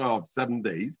Allah of 7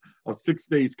 days, of 6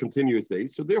 days continuous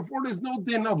days. So therefore there's no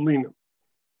din of lina.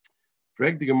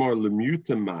 Frag the Gemara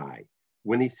lemutamai.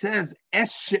 When he says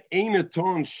Eshe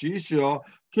Einaton Shisha,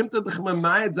 Kimta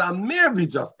Dechmamayed Zamervi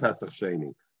just Pesach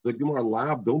Sheni. The Gemara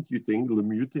Lab, don't you think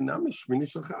Lemutinam Shmini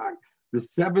Shachag? The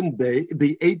 7th day,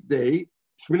 the 8th day,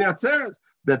 Shmini Atzeres,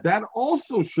 that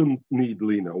also shouldn't need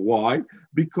Lina. Why?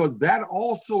 Because that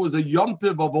also is a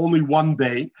yontiv of only 1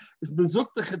 day. It's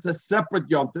a separate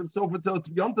yontiv. So if it's a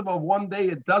yontiv of 1 day,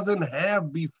 it doesn't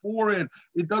have before it,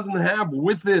 it doesn't have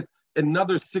with it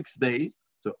another 6 days.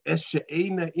 So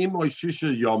Eshe'ena imoy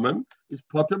shisha yomim is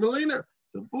poter melina.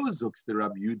 So Buzuks, the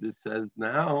Rab Yehuda says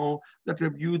now that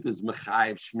Rab Yehuda is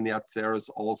mechayev Shmini Atzeres,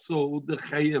 also the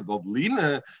chayev of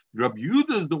lina. Rab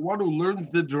Yehuda is the one who learns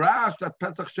the drash that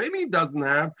Pesach Sheni doesn't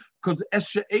have, because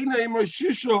Eshe'ena imoy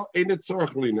shisha ain't it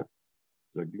tzorach lina.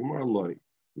 So Gemara loy.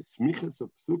 The smichas of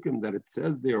psukim that it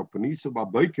says there, Panisa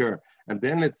Babayker, and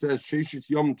then it says Sheshis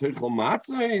Yom Teichel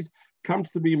Matzahs,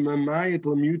 comes to be Mamayat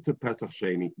Lemuta Pesach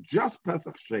Sheni, just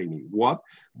Pesach Sheni. What?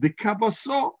 The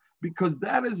Kavaso, because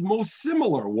that is most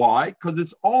similar. Why? Because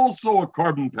it's also a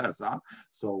carbon Pesach.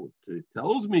 So it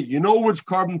tells me, you know which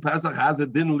carbon Pesach has a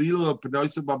din lila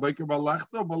Panisa Babayker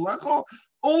Balecho?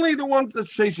 Only the ones that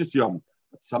Sheshis Yom.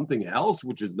 Something else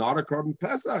which is not a carbon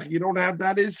Pesach, you don't have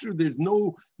that issue. There's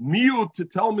no miut to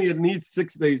tell me it needs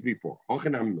 6 days before. The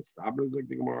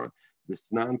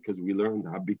snan, because we learned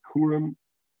habikurim.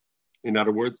 In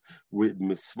other words, with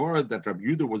misvara that Rabbi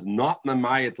Yehuda was not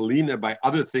mamayat lina by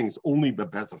other things, only by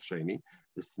Pesach Sheni.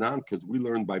 The snan, because we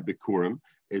learned by bikurim,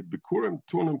 bikurim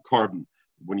tunim carbon.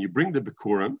 When you bring the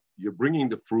bikurim, you're bringing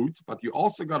the fruits, but you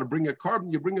also got to bring a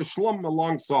carbon. You bring a shlom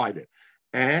alongside it.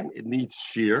 And it needs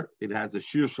shear. It has a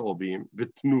shear shalvim,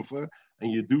 vitnufa,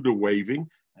 and you do the waving.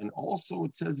 And also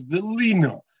it says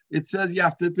velina. It says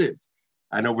yaftetiv.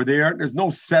 And over there's no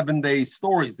 7-day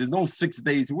stories. There's no 6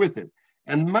 days with it.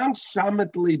 And man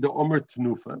shametli the omer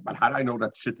tnufa. But how do I know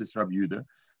that shit is Rav Yehuda?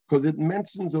 Because it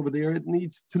mentions over there it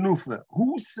needs tnufa.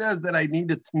 Who says that I need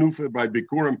a tnufa by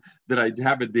Bikurim that I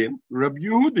have it in? Rav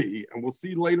Yehuda. And we'll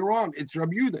see later on. It's Rav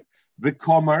Yehuda.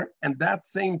 V'komer. And that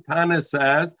same Tana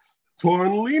says,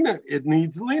 Torn lina, it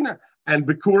needs lina. And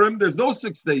Bikurim, there's no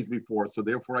 6 days before. So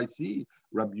therefore I see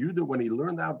Rabbi Yehuda, when he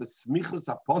learned out the smichus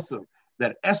apostle,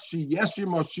 that eshi yeshi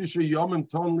moshisha yomim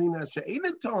ton lina,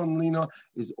 she'ena ton lina,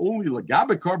 is only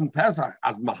lagabe carbon pesach,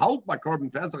 as mahalt by carbon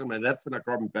pesach, and that's for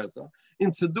carbon pesach. In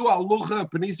sedu alucha,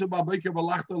 penisu babeker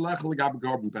balachta lech lagabe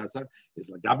carbon pesach, is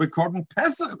lagabe carbon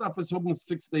pesach, that for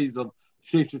 6 days of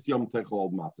sheshes yom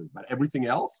techol matzah. But everything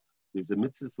else, there's a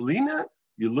mitzvah lina.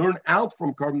 You learn out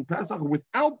from carbon pesach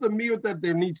without the miut that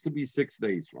there needs to be 6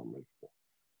 days from it.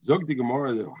 Zog the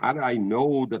Gemara, how do I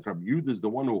know that Rabbi Yehuda is the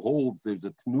one who holds there's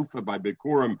a tenufa by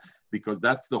Bikurim? Because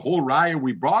that's the whole raya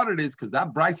we brought it is because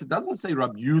that brisa doesn't say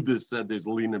Rabbi Yehuda said there's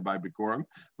lina by Bikurim,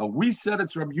 but we said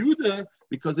it's Rabbi Yehuda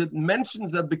because it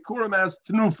mentions that Bikurim has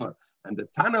tenufa. And the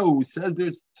Tana who says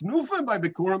there's tenufa by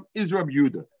Bikurim is Rabbi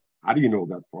Yehuda. How do you know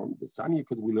that from the Sanya?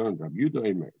 Because we learned Rabbi Yehuda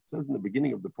Eimer. It says in the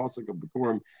beginning of the pasuk of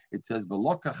Bikurim, it says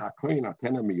V'lokach hakoyin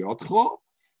atena miyotcho,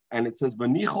 and it says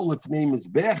V'nichol lifnei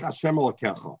mizbech Hashem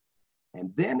elokecha.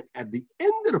 And then at the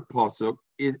end of the pasuk,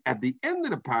 at the end of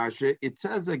the parasha, it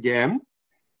says again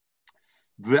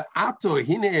V'ato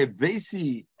hine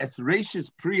evesi es reishis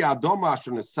pri adoma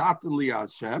asher nesata li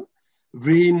Hashem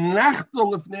v'hinachto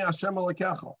lifnei Hashem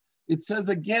elokecha. It says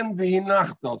again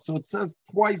v'hinachto, so it says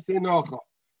twice hinacha.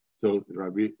 So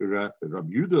Rabbi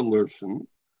Yehuda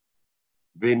learns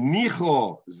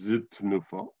v'nicho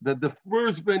zitnufa, that the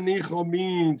first v'nicho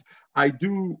means I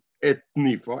do et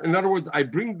nifa. In other words, I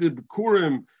bring the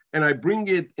bikurim and I bring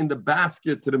it in the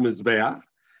basket to the mizbeach,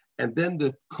 and then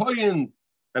the kohen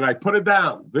and I put it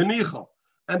down v'nicho,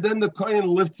 and then the kohen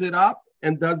lifts it up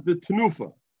and does the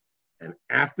tenufa, and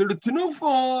after the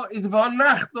tenufa is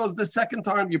v'anachtos the second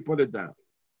time you put it down.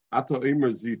 It's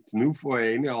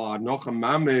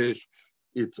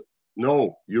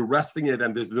no, you're resting it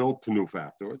and there's no tenufa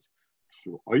afterwards.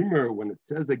 When it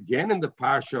says again in the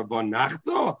parsha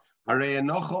v'anachto,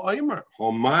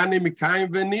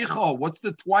 what's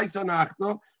the twice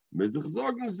anachto?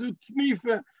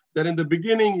 That in the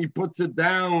beginning he puts it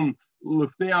down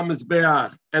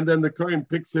and then the kohen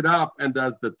picks it up and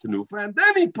does the tenufa, and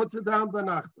then he puts it down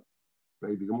v'anachto.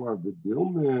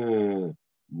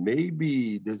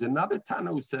 Maybe there's another Tana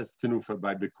who says tenufa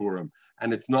by Bikurim,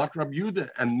 and it's not Rabbi Yehuda,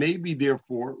 and maybe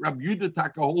therefore Rabbi Yehuda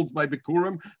taka holds by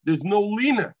Bikurim. There's no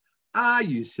lina.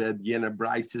 You said Yena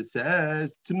Brisa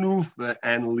says tenufa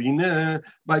and lina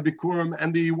by Bikurim,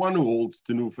 and the one who holds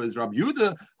tenufa is Rabbi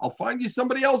Yehuda. I'll find you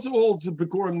somebody else who holds that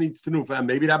Bikurim needs tenufa, and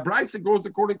maybe that Brisa goes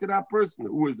according to that person.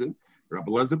 Who is it?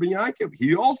 Rabbi Eliezer ben Yaakov.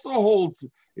 He also holds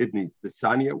it needs. The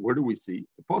Sanya, where do we see?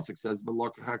 The pasuk says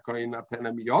v'lokach hakoyin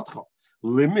atena miyotcha.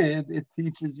 Limit, it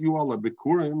teaches you all a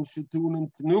bikurim shitun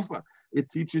and tenufa. It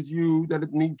teaches you that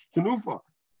it needs tenufa.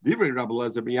 Divrei Rabbi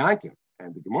Eliezer ben Yaakov.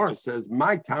 And the Gemara says,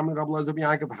 my Talmud Rabbi Eliezer ben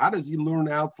Yaakov, how does he learn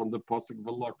out from the pasuk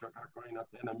v'lokach hakoyin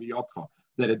atena miyotcha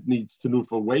that it needs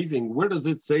tenufa waving? Where does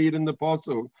it say it in the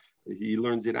pasuk? He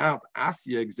learns it out.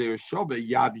 Asya gzeir shove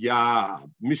yad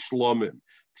yad mishlomim.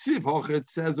 It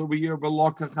says over here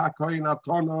v'lokach hakoyin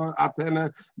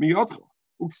atena miyotcha.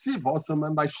 Uksiv also,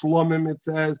 and by Shlomim it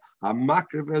says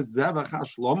Hamakriv Zevach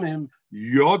Shlomim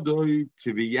Yodoi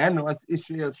Tiviyenu as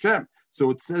Ishay Hashem.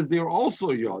 So it says there also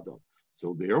Yodo.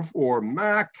 So therefore,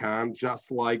 Makan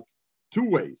just like two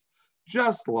ways.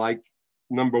 Just like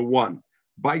number one,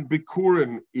 by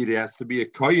Bikurim it has to be a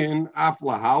koyin.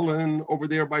 Aflahalan over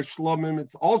there by Shlomim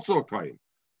it's also a koyin.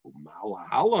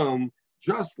 Malahalan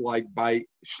just like by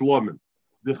Shlomim.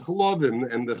 The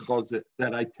chlovim and the chazet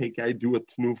that I do a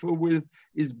tenufa with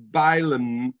is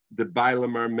bailam. The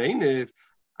bailam are meinif.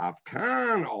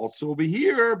 Afkan also over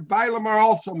here, bailam are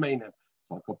also meinif.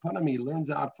 So Kapanami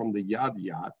learns out from the yad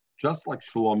yad, just like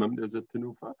shlomim, there's a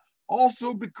tenufa.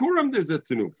 Also bikurim, there's a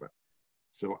tenufa.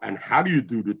 So, and how do you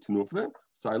do the tenufa?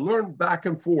 So I learn back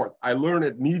and forth. I learn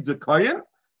it needs a kayin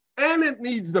and it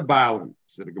needs the bailam.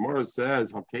 So the Gemara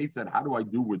says, okay, said, how do I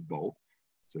do with both?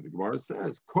 So the Gemara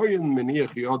says, Kohen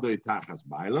meniach yodoi tachas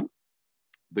bailam.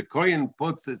 The Kohen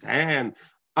puts his hand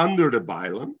under the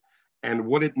bailam, and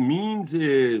what it means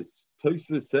is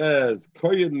Tosfos says,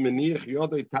 "Koyin meniach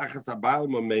yodei tachas abayil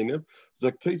momenev."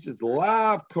 So Tosfos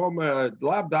lav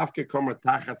dafke komer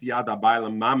tachas yad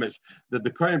abayil mamish. That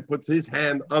the kohen puts his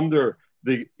hand under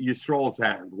the Yisrael's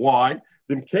hand. Why?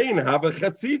 Dem kain have a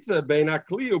chatzitza bein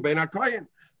akliu bein akoyin.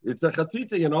 It's a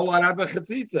chatzitza. You're not allowed to have a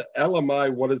chatzitza.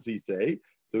 Elamai, what does he say?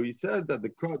 So he says that the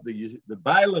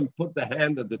bailim put the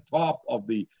hand at the top of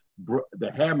the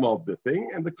hem of the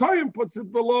thing, and the kohen puts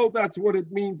it below. That's what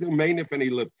it means in Meinif, and he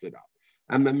lifts it up.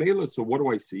 And the Mela, so what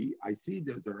do I see? I see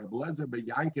there's a Reb Lezer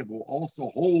Beyankev who also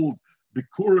holds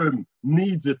Bikurim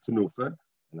needs a tenufa,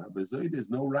 and there's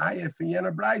no raya for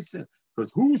Yena Braisa.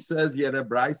 Because who says Yena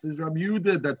Braisa is Reb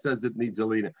Yehuda that says it needs a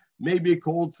lina? Maybe it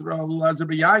calls Reb Lezer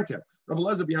Beyankev. Reb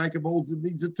Lezer Beyankev holds it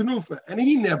needs a tenufa, and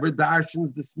he never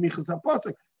darshans the smichas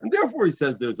hapasuk, and therefore he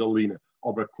says there's a lina.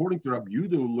 Or according to Reb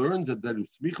Yehuda, who learns that there is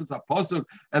smichas hapasuk,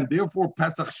 and therefore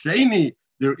Pesach Sheni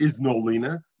there is no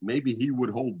lina. Maybe he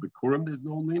would hold Bikurim there's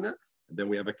no lina, and then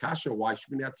we have a kasha. Why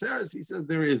Shmini Atzeres? He says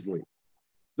there is lina.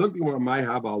 What do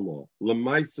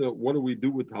we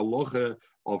do with halacha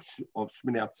of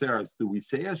Shmini Atzeres? Do we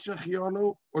say a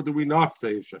shechianu or do we not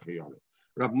say a shechianu?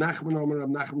 Rab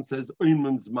Nachman says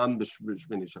oimrim zman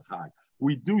b'shmini shachag.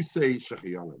 We do say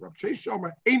shechianu. Rab Sheish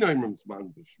Omer ein oimrim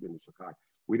zman b'shmini shachag.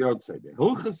 We don't say the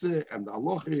hilchase, and the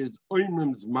halacha is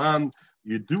oimrim zman.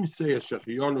 You do say a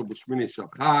shechianu b'shmini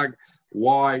shachag.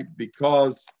 Why?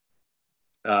 Because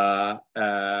you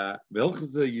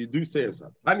do say a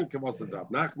Tani Kavasa Rab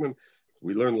Nachman.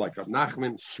 We learn like Rab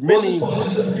Nachman. Shmini,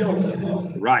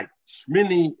 right?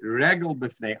 Shmini regel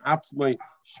b'fnei atzmai.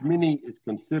 Shmini is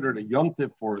considered a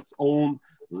yontif for its own.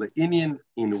 Le'inyan,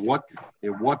 in what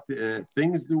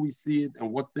things do we see it,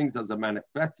 and what things does it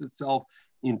manifest itself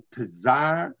in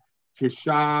Pizar,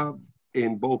 Kishav,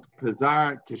 in both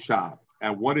Pizar, Kishav.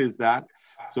 And what is that?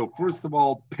 So first of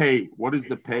all, pay. What is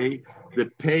the pay? The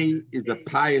pay is a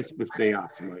pious b'fnei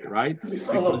atzmai, right?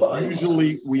 Because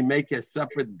usually we make a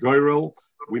separate goyrel.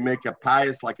 We make a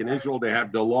pious, like in Israel, they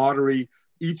have the lottery.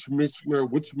 Each mishmer,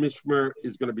 which mishmer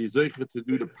is going to be zeicha to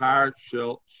do the par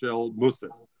shel musaf.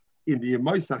 In the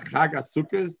Yemoisa Chag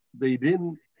HaSukkos, they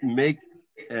didn't make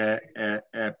a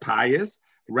pious.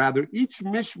 Rather, each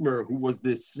mishmer who was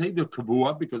the Seder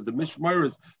Kavua, because the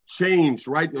mishmers changed,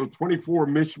 right? There were 24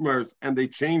 mishmers, and they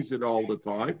changed it all the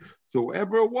time. So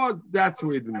whoever it was, that's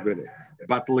who it invented.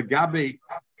 But Legabe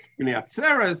Shmini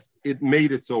Atzeres, it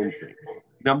made its own thing.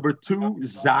 Number two,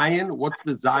 Zion. What's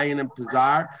the Zion in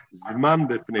Pizar? Zman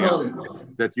b'fnei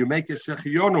atzmai. That you make a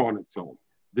shechionu on its own.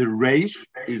 The reish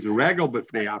is regel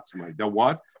b'fnei atzmai. The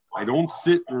what? I don't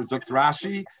sit, or Zok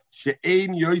Rashi,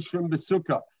 she'ein yoshrim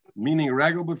b'sukkah. Meaning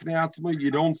regel b'fnei atzmai,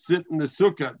 you don't sit in the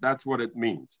sukkah. That's what it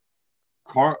means.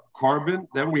 Carbon.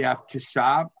 Then we have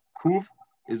kishav. Kuf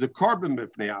is a carbon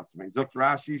b'fnei atzmai. Zok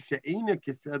Rashi she'eina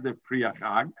keseder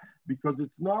priyachag, because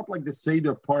it's not like the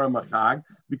seder param achag,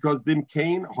 because dim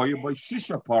kain hoya by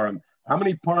shisha param. How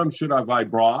many param should I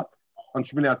brought on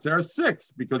Shmini Atzeres?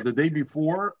 6, because the day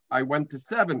before I went to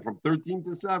 7, from 13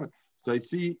 to 7. So I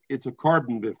see it's a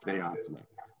carbon b'fnei atzmai.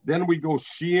 Then we go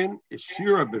Shein is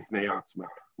shira b'fnei atzmai.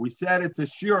 We said it's a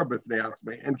shira b'fnei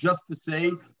atzmai, and just to say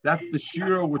that's the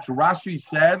shira which Rashi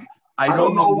said. I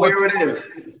don't know where it is.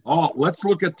 Oh, let's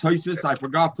look at Tosfos. I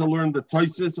forgot to learn the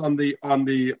Tosfos on the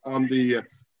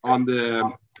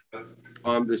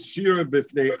shira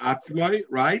b'fnei atzmai,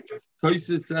 right?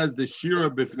 Tosfos says the shira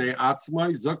b'fnei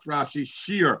atzmai. Zok Rashi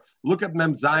shir. Look at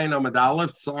Mem Zayin Amud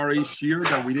Aleph. Sorry, shir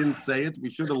that we didn't say it. We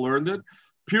should have learned it.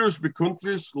 Pirish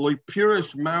b'kuntrish loy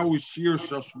pirish ma'u shir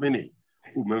shashmini.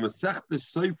 Umemesech the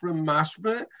seifrim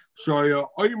mashme shoya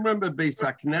oymrem bebeis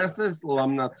hakneses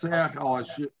lamnatzeach al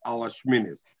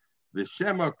hashminis.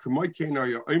 V'shema k'moykein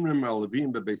oya oymrem al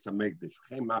levim bebeis hamekdash.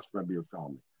 V'chein mashme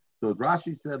b'Yerushalmi. So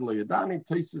Rashi said lo yadani.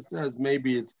 Tosfos says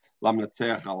maybe it's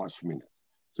lamnatzeach al hashminis.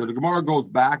 So the Gemara goes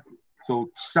back. So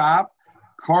kshav,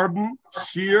 carbon,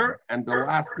 shear, and the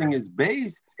last thing is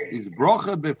base is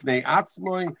brocha b'fnei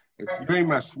atzmai. It's Yom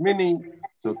Hashmini.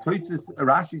 So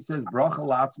Rashi says bracha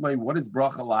la'atzmai. What is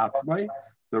bracha la'atzmai?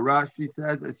 So Rashi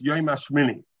says it's Yom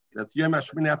Hashmini. That's Yom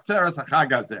Hashmini Atzeres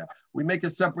HaChag Hazeh. We make a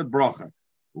separate bracha.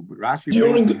 Rashi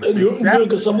during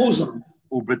Birchas Hamazon.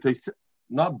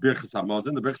 Not Birchas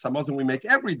Hamazon. The Birchas Hamazon we make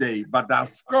every day, but the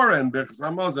Askora and Birchas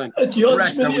Hamazon. At Yom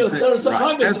Hashmini Atzeres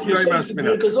HaChag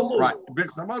Hazeh. Right.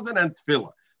 Birchas Hamazon and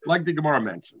Tefillah, like the Gemara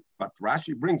mentioned. But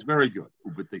Rashi brings very good.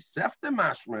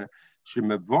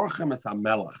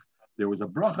 There was a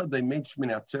bracha they made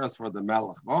Shmini Atzeres for the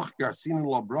Melech.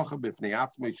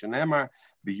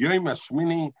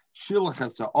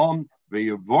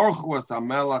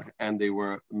 And they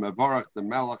were mevarach the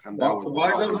Melech, and that was.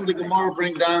 Why doesn't the Gemara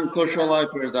bring down Kosher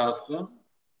Leiter Daska?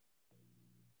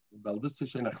 Well, this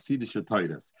is ein chassidische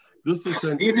Teures. This is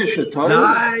ein Chassidische Teure?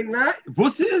 Nein.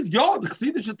 Was is? Ja, the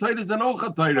chassidische Teures sind auch a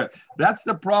Teure. That's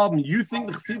the problem. You think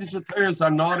the chassidische Teures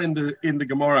are not in the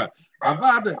Gemara.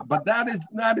 But that is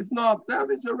not.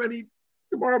 That is already.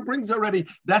 Gemara brings already.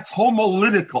 That's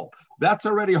homilytical. That's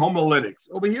already homilytics.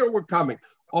 Over here we're coming.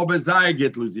 Obezai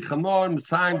get Luzi. Chanon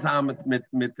signs mit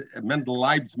Mendel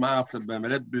Leib's master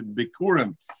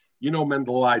Bikurim. You know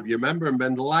Mendel Leib. You remember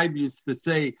Mendel Leib used to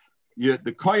say,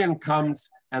 the Kohen comes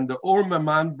and the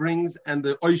Ormaman brings and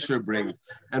the Osher brings,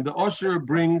 and the Osher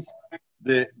brings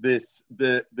the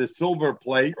silver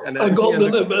plate and a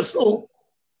golden vessel.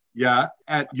 Yeah,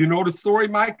 and you know the story,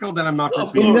 Michael. That I'm not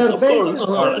repeating. Of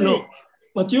course. No.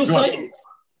 But you say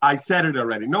I said it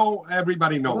already. No,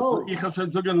 everybody knows. Ich habe schon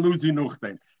so Luzi noch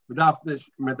den.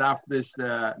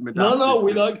 No,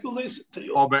 we like to listen to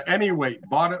you. Oh, but anyway,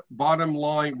 bottom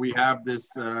line, we have this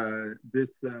thing,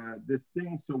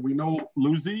 so we know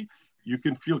Luzi. You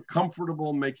can feel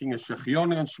comfortable making a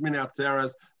shechioni on Shmini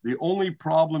Atzeres. The only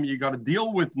problem you got to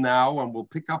deal with now, and we'll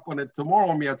pick up on it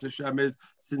tomorrow, Miyat Hashem, is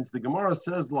since the Gemara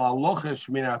says La Alocha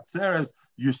Shmini Atzeres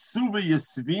Yusuva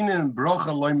Yisvinen Brocha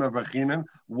Loima Vachinen,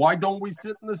 why don't we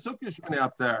sit in the Sukkah Shmini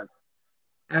Atzeres?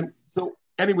 And so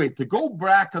anyway, to go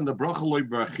back on the Brocha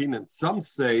Loima Vachinen, some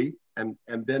say, and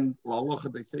then La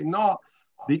Alocha they say no.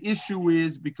 The issue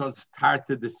is because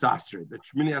Tarta Desastre, the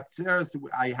Shmini Atzeres,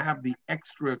 I have the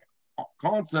extra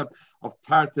concept of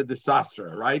Tarta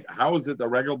Desastre, right? How is it the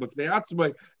regular b'fnei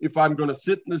atzmai if I'm going to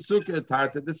sit in the sukkah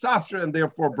Tarta Desastre and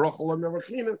therefore bracha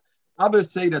l'merachina?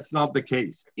 Others say that's not the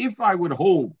case. If I would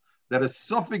hold that a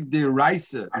suffix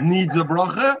deraisa needs a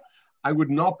bracha, I would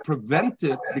not prevent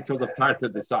it because of Tarta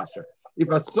Desastre. If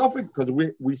a suffix, because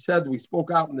we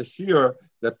spoke out in the shir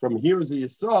that from here is a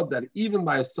yesod that even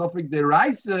by a suffix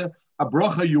deraisa a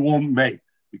bracha you won't make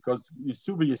because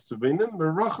yisuva yisuvinim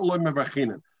v'racha lo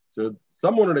mevachinim. So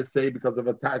some wanted to say because of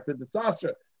a Tarta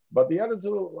Desastre, but the others,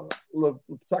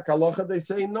 they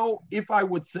say no. If I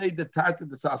would say the Tarta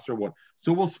Desastre one,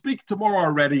 so we'll speak tomorrow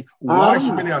already. Why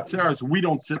Shmini Atzeres we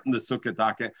don't sit in the sukkah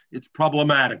taka? It's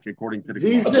problematic according to the.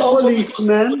 He's the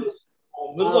policeman.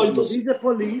 He's the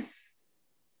police.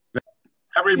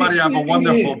 Everybody have a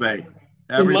wonderful day.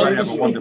 Everybody have a wonderful.